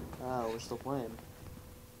 Oh, we're still playing.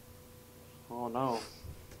 Oh no.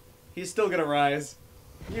 He's still gonna rise.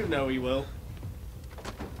 You know he will.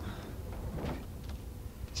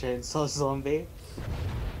 Chainsaw zombie.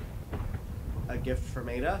 A gift from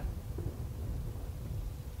Ada.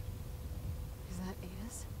 Is that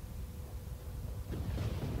Ada's?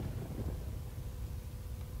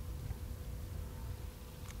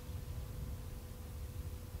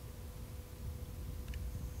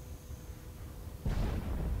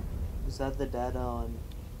 Is that the data on?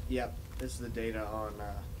 Yep, this is the data on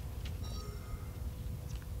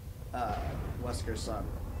Wesker's son.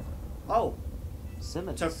 Oh,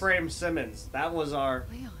 Simmons. to frame Simmons. That was our...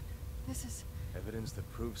 Leon, this is... Evidence that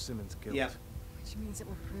proves Simmons' guilt. Yep, Which means it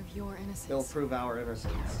will prove your innocence. it'll prove our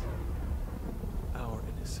innocence. Our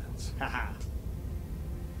innocence. Haha.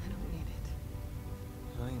 I don't need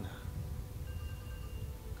it. Helena.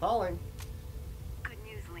 Calling. Good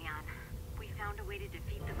news, Leon. We found a way to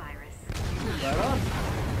defeat the virus. Right on.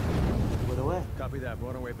 Put away. Copy that. We're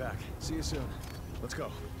on our way back. See you soon. Let's go.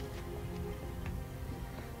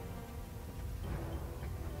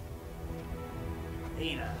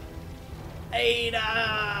 Ada.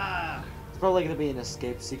 Ada! It's probably gonna be an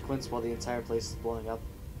escape sequence while the entire place is blowing up.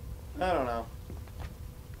 I don't know.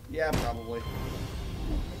 Yeah, probably.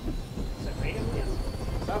 Is it raining?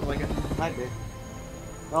 Yeah. Sounds like it. Might be.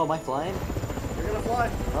 Oh, am I flying? You're gonna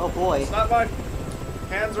fly. Oh boy. It's not mine.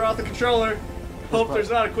 Hands are off the controller. Hope fine. there's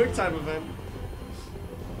not a quick time event.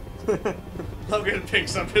 Logan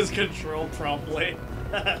picks up his control promptly.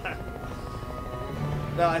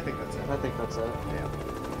 No, I think that's it. I think that's it. Yeah.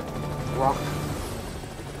 Rock.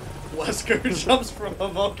 Wesker jumps from a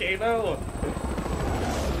volcano.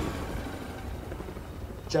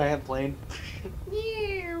 giant plane.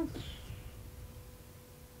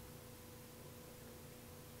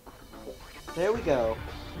 There we go.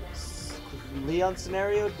 Leon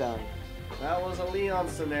scenario done. That was a Leon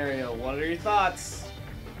scenario. What are your thoughts?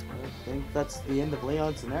 I think that's the end of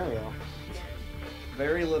Leon scenario.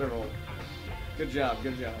 Very literal. Good job,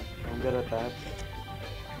 good job. I'm good at that.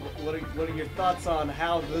 What are your thoughts on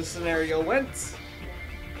how this scenario went?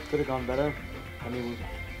 Could have gone better. I mean,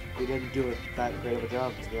 we didn't do that great of a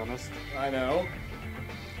job, to be honest. I know.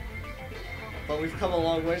 But we've come a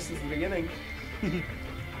long way since the beginning.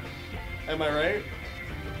 Am I right?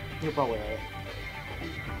 You're probably right.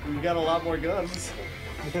 We've got a lot more guns.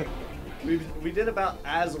 We did about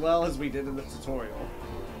as well as we did in the tutorial.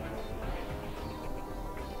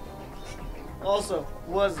 Also,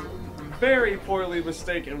 was very poorly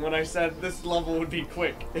mistaken when I said this level would be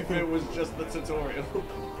quick if it was just the tutorial.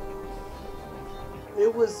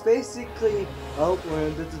 It was basically, oh, we're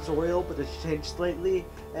in the tutorial, but it's changed slightly,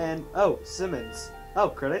 and, oh, Simmons. Oh,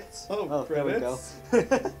 credits? Oh, credits? There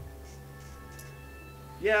we go.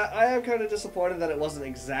 Yeah, I am kind of disappointed that it wasn't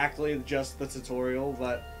exactly just the tutorial,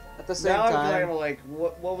 but At the same now I'm time, kind of like,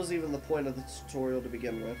 what was even the point of the tutorial to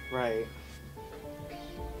begin with? right.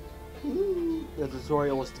 The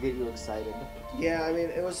tutorial was to get you excited. Yeah, I mean,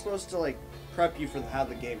 it was supposed to, like, prep you for how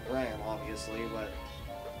the game ran, obviously, but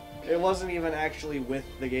it wasn't even actually with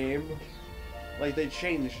the game. Like, they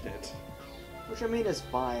changed it. Which, I mean, is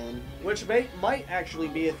fine. Which might actually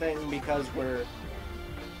be a thing because we're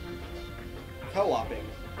co-oping.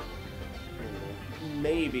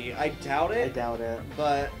 Maybe. I doubt I it, doubt it.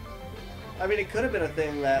 but, I mean, it could have been a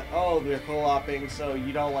thing that, oh, we're co-oping, so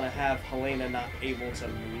you don't want to have Helena not able to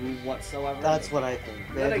move whatsoever. That's what I think.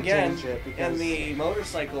 They Then had to again, change it in because the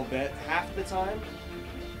motorcycle bit, half the time,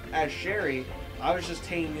 as Sherry, I was just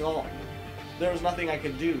hanging on. There was nothing I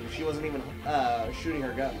could do. She wasn't even shooting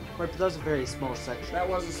her gun. right, but that was a very small section. That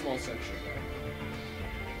was a small section.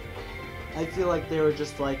 I feel like they were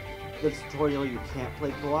just like, the tutorial you can't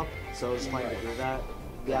play co-op, so it's fine Right. to do that.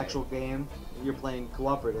 The actual game, you're playing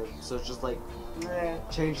cooperative, so it's just like,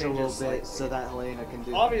 change it a little Changes bit slightly. so that Helena can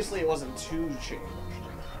do Obviously, it wasn't too changed.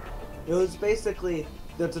 It was basically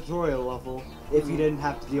the tutorial level if you didn't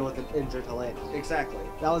have to deal with an injured Helena. Exactly.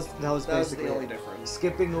 That was That was basically the only it. difference.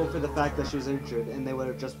 Skipping over the fact that she was injured, and they would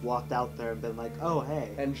have just walked out there and been like, "Oh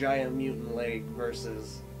hey, And Giant Mutant Leg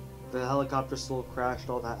versus... the helicopter still crashed,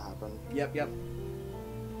 all that happened." Yep.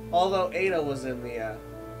 Although Ada was in the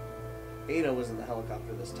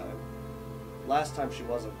helicopter this time. Last time she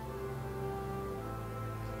wasn't.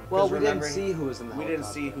 Well, 'Cause we didn't remember, see who was in the We helicopter.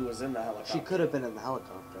 didn't see who was in the helicopter. She could have been in the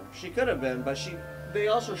helicopter. She could have been, but they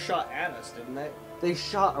also shot at us, didn't they? They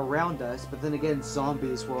shot around us, but then again,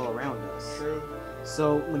 zombies were all around us. True.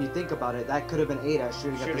 So when you think about it, that could have been Ada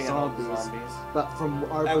shooting at the Shooting at all the zombies. zombies. But from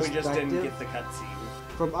our And we perspective, just didn't get the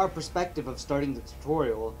cutscene. from our perspective of starting the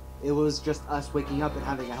tutorial, it was just us waking up and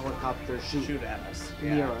having a helicopter Shoot at us.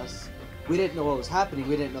 near us. We didn't know what was happening,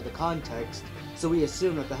 we didn't know the context, so we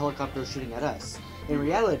assumed that the helicopter was shooting at us. In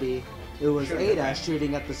reality, it was Shooting at Ada them.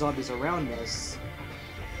 shooting at the zombies around us.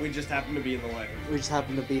 We just happened to be in the way. We just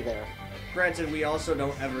happened to be there. Granted, we also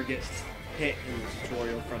don't ever get hit in the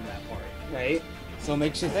tutorial from that part. Right? So it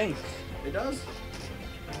makes you think. It does.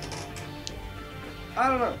 I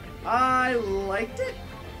don't know. I liked it.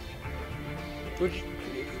 Which,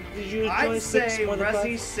 did you enjoy I'd 6 say more than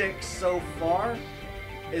Resi 5? 6 so far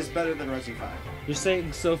is better than Resi 5. You're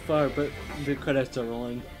saying so far, but the credits are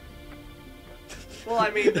rolling. Well,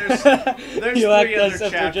 I mean, there's You three act other as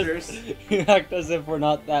if we're chapters. you act as if we're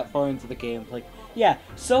not that far into the game. Like, yeah,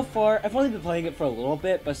 so far, I've only been playing it for a little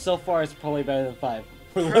bit, but so far it's probably better than 5.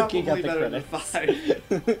 We're looking at Probably the better than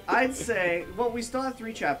credits. 5. I'd say, well, we still have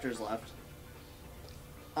 3 chapters left.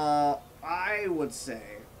 I would say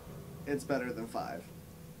it's better than 5.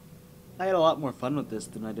 I had a lot more fun with this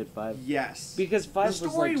than I did 5. Yes. Because 5 the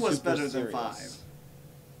story was, like, was super better serious. than 5.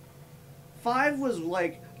 5 was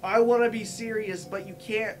like, I want to be serious, but you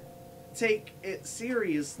can't take it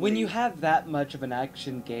seriously. When you have that much of an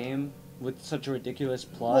action game with such a ridiculous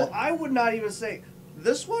plot, Well, I would not even say...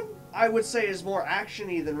 This one, I would say, is more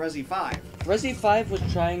action-y than Resi 5. Resi 5 was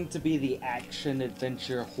trying to be the action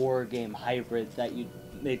adventure horror game hybrid that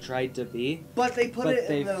they tried to be. But they put But it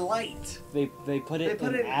in they- the light. They put it They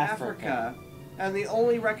put in it in Africa. And the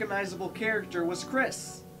only recognizable character was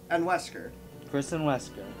Chris and Wesker. Chris and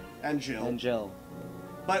Wesker And Jill. and Jill.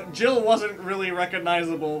 But Jill wasn't really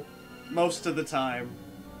recognizable most of the time.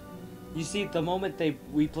 You see, the moment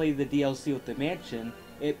we played the DLC with the mansion,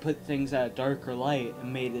 it put things at a darker light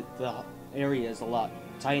and made the areas a lot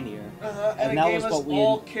tinier. And it that gave was us what we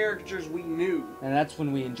all characters we knew. and that's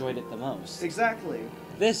when we enjoyed it the most. Exactly.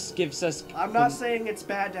 This gives us. I'm not saying it's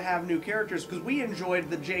bad to have new characters, because we enjoyed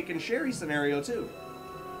the Jake and Sherry scenario too.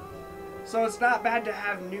 So it's not bad to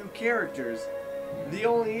have new characters. The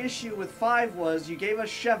only issue with 5 was you gave us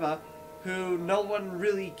Sheva, who no one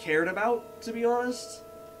really cared about, to be honest.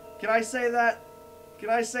 Can I say that? Can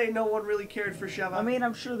I say no one really cared for Sheva? I mean,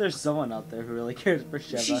 I'm sure there's someone out there who really cares for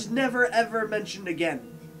Sheva. She's never ever mentioned again.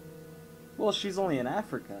 Well, she's only in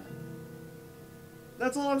Africa.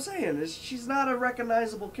 That's all I'm saying, is she's not a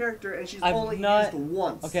recognizable character, and she's I'm only not- used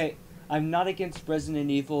once. Okay, I'm not against Resident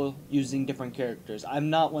Evil using different characters. I'm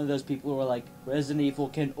not one of those people who are like, Resident Evil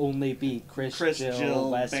can only be Chris, Jill,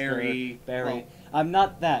 Wesker, Barry. Barry. I'm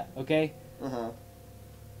not that, okay? Uh-huh.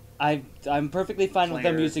 I'm perfectly fine with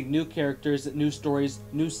them Claire. using new characters, new stories,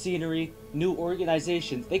 new scenery, new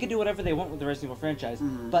organizations. They can do whatever they want with the Resident Evil franchise,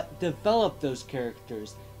 but develop those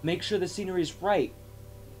characters. Make sure the scenery's right.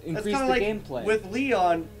 Increase That's the kinda like gameplay. with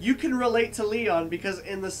Leon, you can relate to Leon because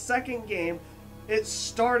in the second game, it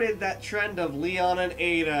started that trend of Leon and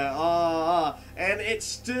Ada, and it's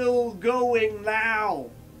still going now.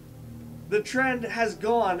 The trend has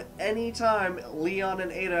gone anytime Leon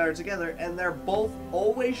and Ada are together, and they're both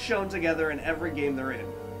always shown together in every game they're in.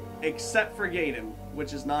 Except for Gaiden,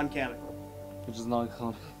 which is non-canonical. Which is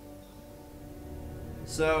non-canon.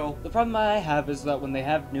 So, The problem I have is that when they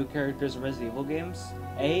have new characters in Resident Evil games,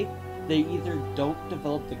 A, they either don't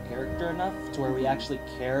develop the character enough to where we actually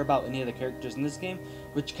care about any of the characters in this game,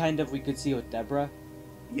 which kind of we could see with Deborah.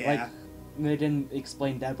 yeah. Like, they didn't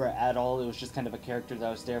explain Deborah at all. It was just kind of a character that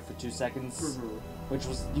was there for 2 seconds, which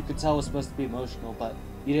was, you could tell was supposed to be emotional, but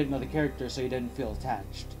you didn't know the character, so you didn't feel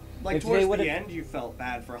attached. Like, If they towards would've- the end, you felt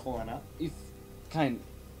bad for Helena.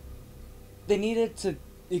 They needed to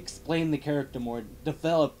explain the character more,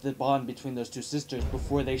 develop the bond between those two sisters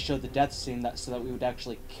before they showed the death scene, so that we would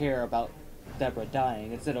actually care about Deborah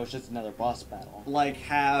dying. Instead, it was just another boss battle. Like,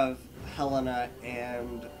 have Helena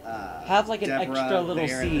and Have, like, an Deborah extra little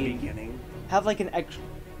there at the scene. beginning. Have like an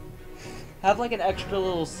extra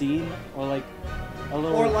little scene, or like a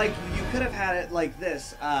little. Or like you could have had it like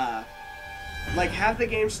this, like have the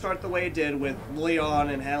game start the way it did with Leon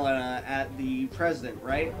and Helena at the president,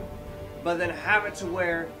 right? But then have it to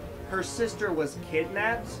where her sister was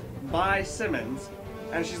kidnapped by Simmons,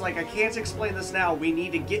 and she's like, I can't explain this now, we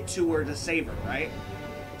need to get to her to save her, right?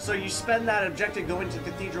 So you spend that objective going to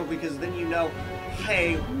the cathedral because then you know,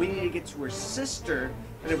 hey, we need to get to her sister,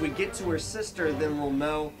 and if we get to her sister, then we'll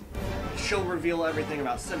know she'll reveal everything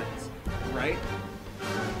about Simmons, right?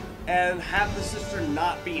 And have the sister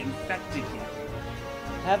not be infected yet.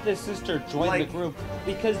 Have the sister join Like- the group,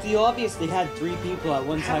 because you obviously had 3 people at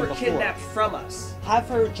one Have time her before. kidnapped from us. Have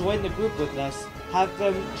her join the group with us. Have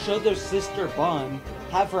them show their sister bond.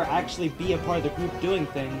 Have her actually be a part of the group doing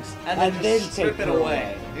things, And then just take strip it her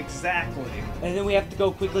away. Exactly. And then we have to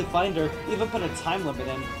go quickly find her. Even put a time limit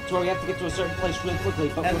in to where we have to get to a certain place really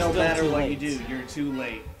quickly. But And we're no still matter too what late. you do, you're too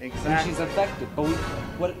late. And Exactly. she's affected,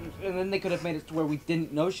 but and then they could have made it to where we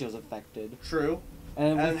didn't know she was affected. True. And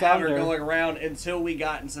we And have found her her, going around until we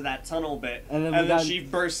got into that tunnel bit. And then And we then got- she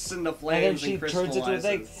bursts into and flames then and, she turns into a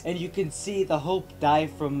thing, crystallizes. and you can see the hope die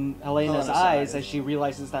from Helena's Helena's eyes eyes. as she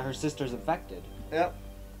realizes that her sister's infected. Yep.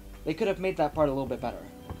 They could have made that part a little bit better.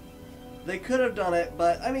 They could have done it,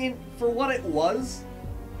 but I mean, for what it was,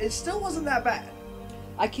 it still wasn't that bad.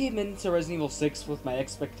 I came into Resident Evil 6 with my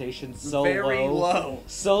expectations so Very low.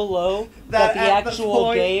 so low That that the at the actual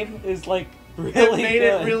point- game is like really It made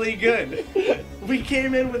good. it really good. We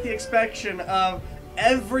came in with the expectation of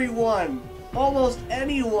everyone, almost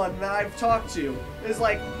anyone that I've talked to, is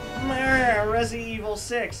like, "Meh, Resident Evil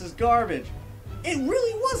 6 is garbage." It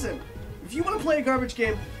really wasn't. If you want to play a garbage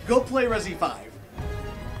game, go play Resi 5.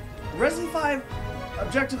 Resi 5,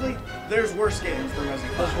 objectively, there's worse games than Resi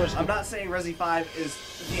 5. There's worse I'm not saying Resi 5 is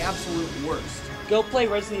the absolute worst. Go play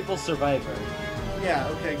Resident Evil Survivor. Yeah,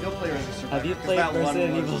 okay, go play Resi Survivor. Have you 'cause played that one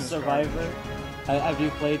Resident was Evil just Survivor? Have you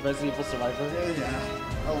played Resident Evil Survivor? garbage.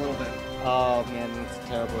 Yeah, a little bit. Oh man, it's a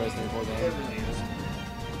terrible Resident Evil It game. really is.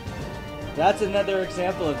 That's another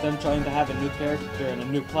example of them trying to have a new character and a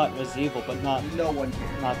new plot in Resident Evil, but not No one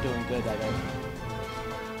cares. not doing good at it.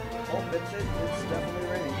 Oh, it's it. It's definitely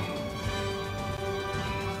raining.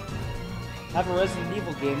 Have a Resident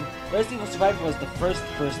Evil game. Resident Evil Survivor was the first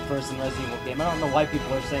first-person Resident Evil game. I don't know why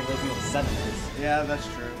people are saying Resident Evil 7 is. Yeah, that's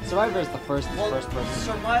true. Survivor is the first Well, person.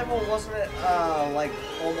 Survival, wasn't it, like,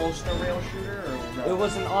 almost a rail shooter, or no? It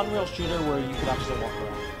was an on-rail shooter where you could actually walk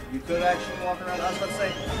around. You could actually walk around. I was about to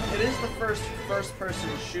say, it is the first first-person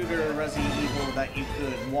shooter Resident Evil that you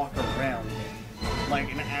could walk around in.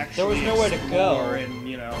 like an actual. There was nowhere to go. And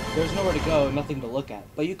you know, There's nowhere to go, nothing to look at.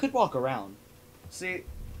 But you could walk around. see,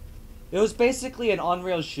 It was basically an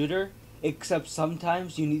on-rail shooter, except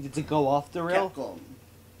sometimes you needed to go off the rail. Capcom.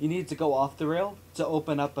 You needed to go off the rail to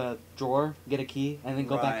open up a drawer, get a key, and then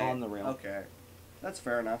go back Right. on the rail. Okay, that's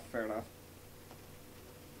fair enough. Fair enough.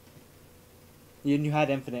 And you had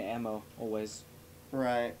infinite ammo, always.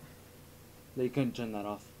 Right. But you couldn't turn that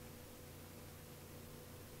off.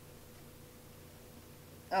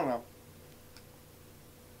 I don't know.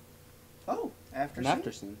 Oh, after An scene?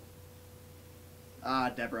 after scene.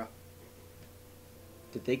 Deborah.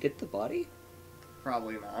 Did they get the body?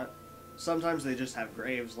 Probably not. Sometimes they just have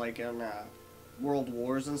graves, like in World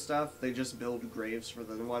Wars and stuff. They just build graves for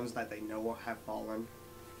the ones that they know have fallen.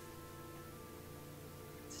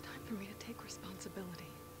 It's time for me to take responsibility.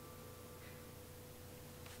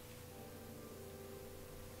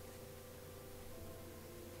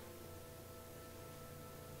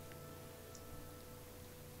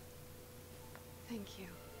 Thank you.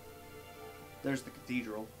 There's the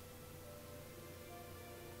cathedral.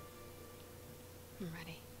 I'm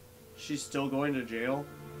ready. She's still going to jail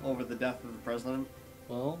over the death of the president.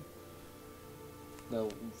 Well,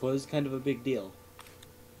 that was kind of a big deal.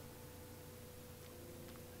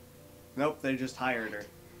 Nope, they just hired her.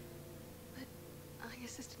 But I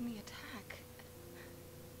assisted in the attack.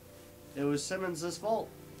 It was Simmons' fault.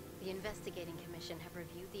 The investigating commission have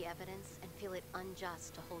reviewed the evidence and feel it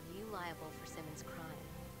unjust to hold you liable for Simmons' crime.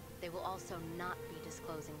 They will also not be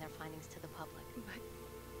disclosing their findings to the public. But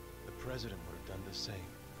The president would have done the same.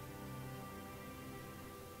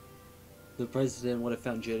 The president would have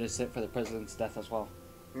found you innocent for the president's death as well.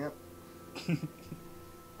 Yep.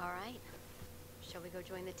 All right. Shall we go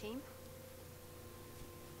join the team?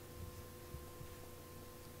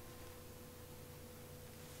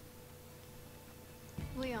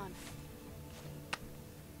 Leon,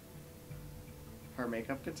 Her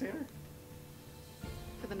makeup container?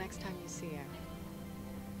 for the next time you see her,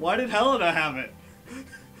 Why did Helena have it?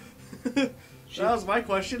 That was my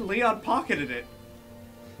question. Leon pocketed it.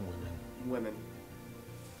 Women.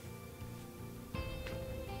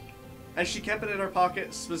 And she kept it in her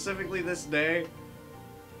pocket specifically this day.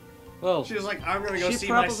 Well, She was like, I'm gonna go She see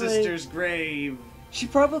my probably- sister's grave. she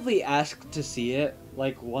probably asked to see it,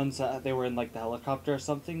 like once they were in like the helicopter or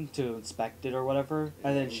something to inspect it or whatever,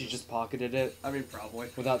 and then she just pocketed it I mean, probably.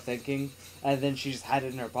 without thinking, and then she just had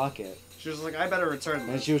it in her pocket, She was like, I better return and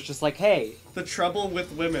this. she was just like, "Hey, The trouble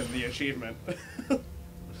with women, the achievement.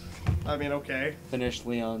 I mean, okay. finish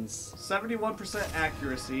Leon's." 71%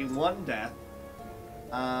 accuracy, 1 death.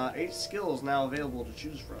 8 skills now available to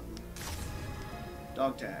choose from.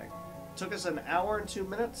 Dog tag. Took us an hour and 2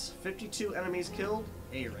 minutes, 52 enemies killed,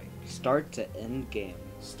 A rank. Start to end game.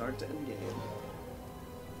 Start to end game.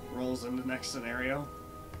 Rolls into next scenario.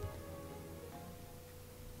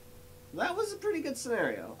 That was a pretty good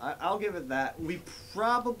scenario. I'll give it that. We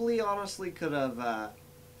probably honestly could have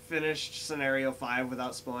finished scenario 5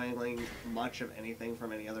 without spoiling much of anything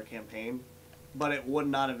from any other campaign, but it would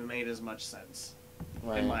not have made as much sense,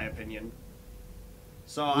 Right. in my opinion.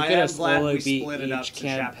 So We I could am have glad slowly we beat split it up each to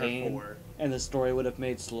chapter campaign, 4. and the story would have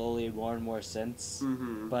made slowly more and more sense.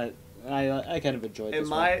 Mm-hmm. But I kind of enjoyed In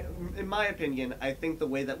this in my opinion, I think the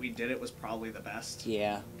way that we did it was probably the best one.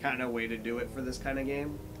 Yeah. kind of way to do it for this kind of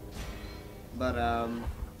game. But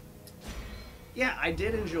yeah, I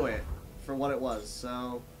did enjoy it for what it was.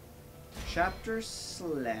 So, chapter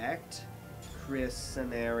select, Chris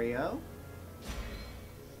scenario,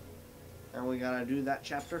 and we gotta do that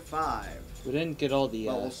chapter 5. We didn't get all the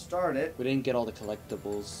But we'll start it. we didn't get all the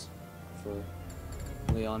collectibles for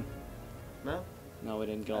Leon. No, No, we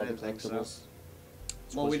didn't get I all the didn't think so. collectibles.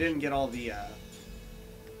 Well, we didn't get all the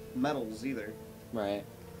medals either. Right.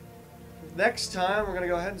 Next time, we're gonna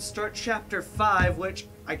go ahead and start chapter 5, which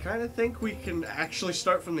I kind of think we can actually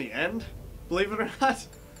start from the end. Believe it or not,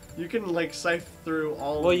 you can like sift through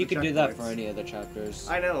all. Well, of you the can do that for checkpoints. any other chapters.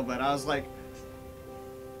 I know, but I was like,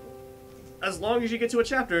 as long as you get to a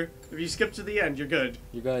chapter, if you skip to the end, you're good.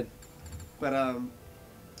 You're good. But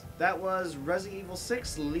that was Resident Evil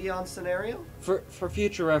 6 Leon scenario. For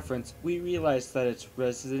future reference, we realized that it's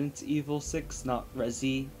Resident Evil 6, not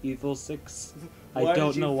Resi Evil 6. Why I did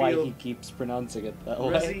don't you know why feel- he keeps pronouncing it that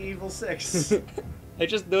Resident way. Evil 6. I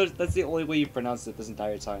just noticed that's the only way you pronounced it this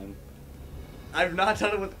entire time. I've not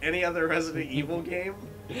done it with any other Resident Evil game,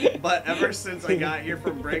 but ever since I got here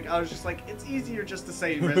from break, I was just like, it's easier just to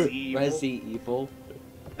say Resident Evil. Resi Evil.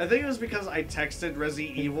 I think it was because I texted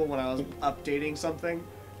Resident Evil when I was updating something,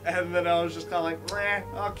 and then I was just kind of like,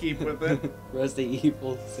 meh, I'll keep with it. Resident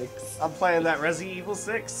Evil 6. I'm playing that Resident Evil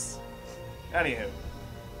 6. Anywho,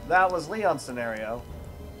 that was Leon's scenario.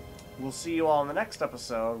 We'll see you all in the next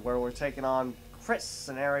episode where we're taking on Chris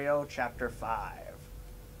scenario chapter 5.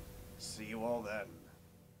 See you all then.